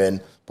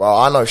genuine. Bro,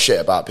 I know shit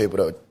about people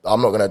that I'm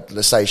not going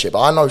to say shit,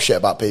 but I know shit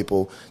about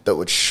people that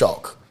would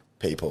shock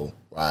people.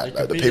 Right?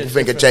 Like, the people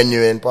think are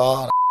genuine,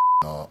 bro.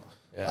 Not.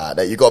 Yeah.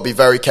 That you got to be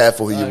very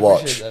careful who you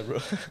watch. That, bro.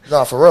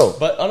 No, for real.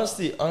 But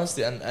honestly,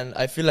 and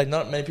I feel like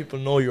not many people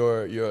know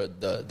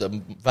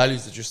the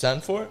values that you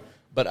stand for.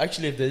 But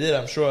actually, if they did,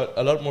 I'm sure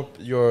a lot more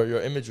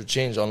your image would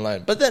change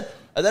online. But then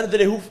at the end of the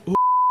day, who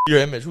your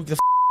image? Who the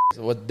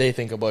what they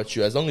think about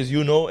you? As long as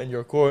you know in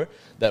your core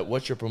that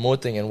what you're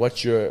promoting and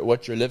what you're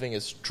living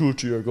is true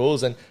to your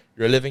goals, and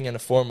you're living in a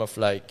form of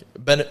like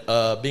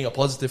being a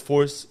positive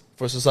force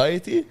for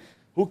society.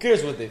 Who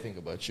cares what they think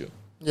about you?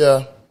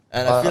 Yeah.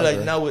 And I feel like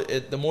now,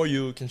 the more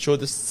you can show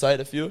this side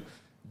of you,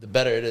 the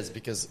better it is.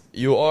 Because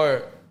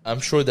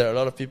I'm sure there are a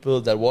lot of people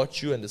that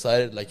watch you and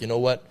decided, like, you know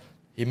what?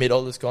 He made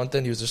all this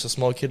content. He was just a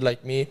small kid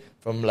like me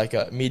from like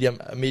a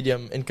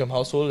medium income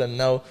household. And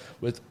now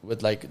with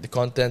like the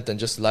content and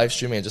just live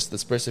streaming and just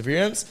this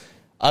perseverance,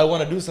 I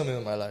want to do something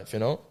in my life, you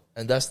know?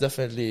 And that's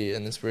definitely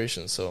an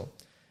inspiration. So,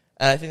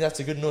 and I think that's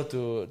a good note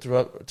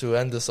to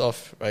end this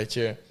off right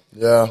here.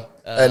 Yeah.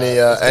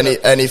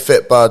 Any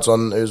fit birds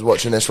on who's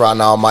watching this right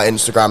now? My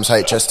Instagram's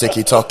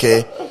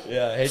Hstikkytokky.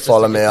 Yeah,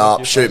 follow me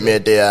up. Shoot me a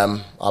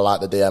DM. I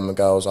like the DM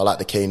girls. I like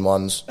the keen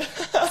ones.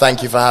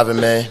 Thank you for having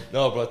me.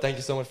 No, bro. Thank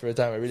you so much for your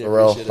time. I really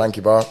appreciate it. Thank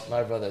you, bro.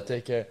 My brother.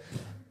 Take care.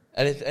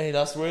 Any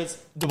last words?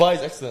 Dubai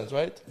is excellent,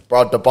 right?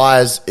 Bro,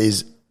 Dubai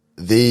is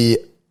the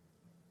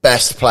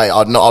best place.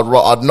 I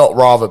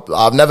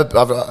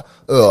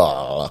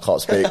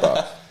can't speak, bro.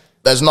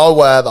 There's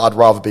nowhere that I'd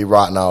rather be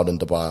right now than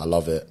Dubai. I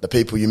love it. The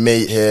people you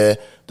meet here,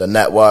 the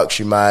networks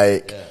you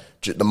make,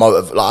 the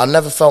motive. Like, I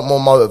never felt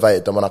more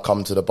motivated than when I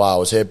come to Dubai. I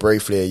was here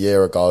briefly a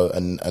year ago,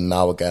 and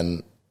now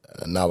again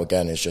and now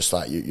again, it's just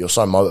like you're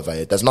so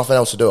motivated. There's nothing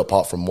else to do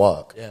apart from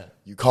work. Yeah.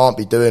 You can't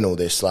be doing all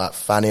this like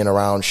fanning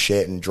around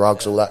shit and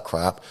drugs, all that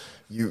crap.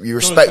 You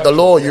respect the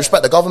law, you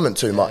respect the government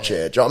too much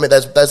here. Do you know what I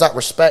mean? There's that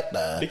respect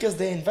there. Because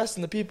they invest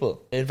in the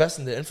people. They invest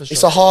in the infrastructure.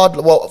 It's a hard,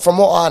 well, from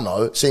what I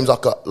know, it seems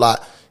like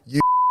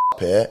you up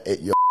here,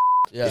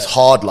 it's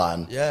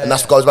hardline. Yeah, and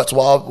that goes back to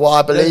what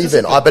I believe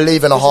in. I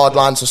believe in a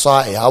hardline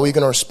society. How are you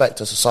going to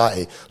respect a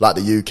society like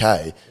the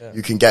UK? Yeah.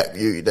 You can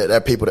there are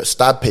people that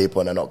stab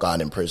people and they're not going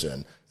in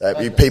prison.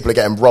 People are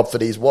getting robbed for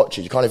these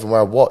watches. You can't even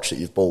wear a watch that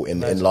you've bought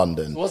in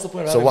London. So what's the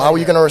point of how are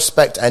you going to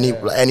respect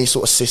any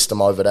sort of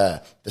system over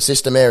there? The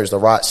system here is the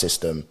right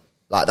system.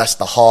 Like, that's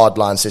the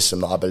hardline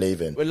system that I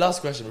believe in. Wait, last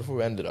question before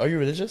we end it. Are you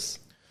religious?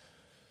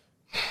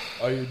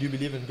 Do you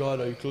believe in God?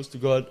 Are you close to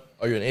God?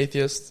 Are you an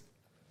atheist?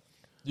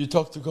 Do you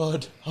talk to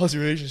God? How's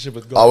your relationship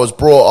with God? I was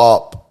brought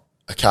up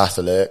a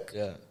Catholic.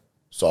 Yeah.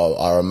 So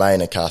I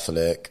remain a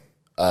Catholic.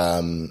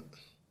 Am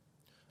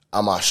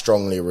I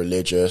strongly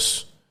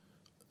religious?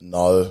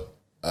 No.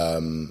 I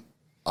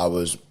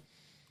was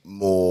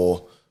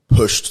more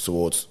pushed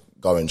towards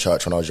going to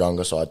church when I was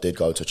younger, so I did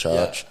go to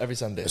church. Yeah, every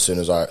Sunday. As soon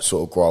as I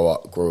sort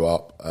of grew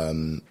up,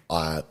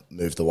 I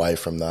moved away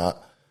from that.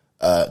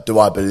 Do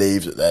I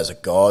believe that there's a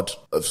God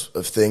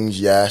of things?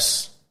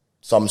 Yes.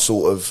 Some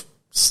sort of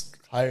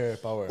higher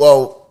power.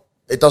 Well,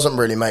 it doesn't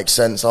really make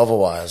sense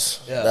otherwise.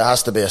 Yeah. There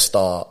has to be a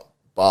start,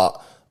 but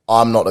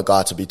I'm not the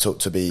guy to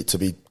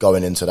be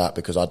going into that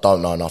because I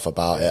don't know enough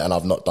about it and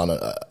I've not done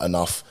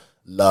enough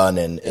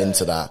learning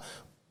into that.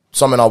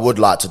 Something I would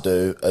like to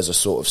do as a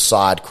sort of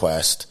side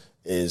quest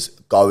is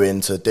go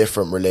into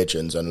different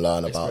religions and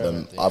learn about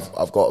them. Yeah.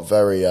 I've got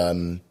very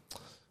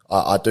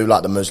I do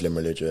like the Muslim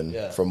religion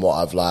from what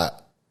I've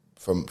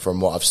from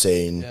what I've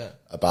seen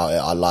about it.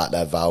 I like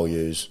their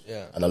values,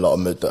 and a lot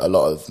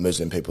of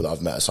Muslim people that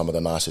I've met are some of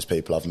the nicest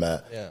people I've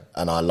met,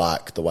 and I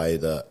like the way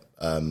that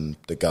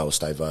the girls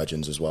stay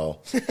virgins as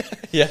well.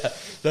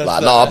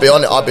 I'll be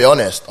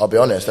honest.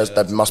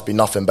 There must be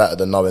nothing better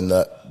than knowing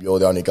that you're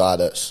the only guy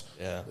that's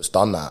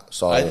done that.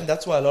 So I think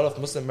that's why a lot of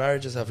Muslim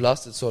marriages have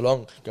lasted so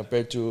long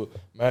compared to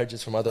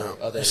marriages from other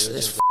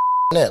religions.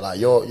 It like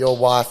your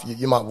wife,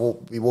 you might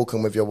be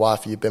walking with your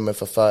wife you've been with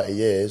for 30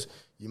 years.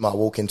 You might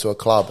walk into a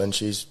club and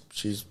she's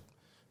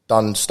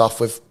done stuff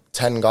with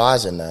 10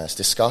 guys in there. It's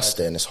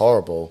disgusting. It's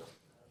horrible.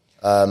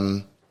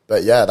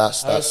 But yeah,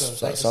 that's thank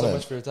you so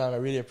much for your time. I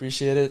really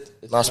appreciate it.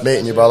 It's nice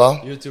meeting you, brother.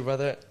 You too,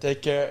 brother.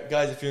 Take care.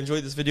 Guys, if you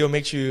enjoyed this video,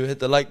 make sure you hit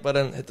the like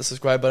button, hit the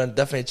subscribe button.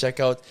 Definitely check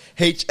out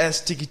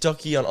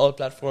Hstikkytokky on all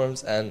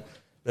platforms. And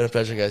been a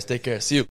pleasure, guys. Take care. See you.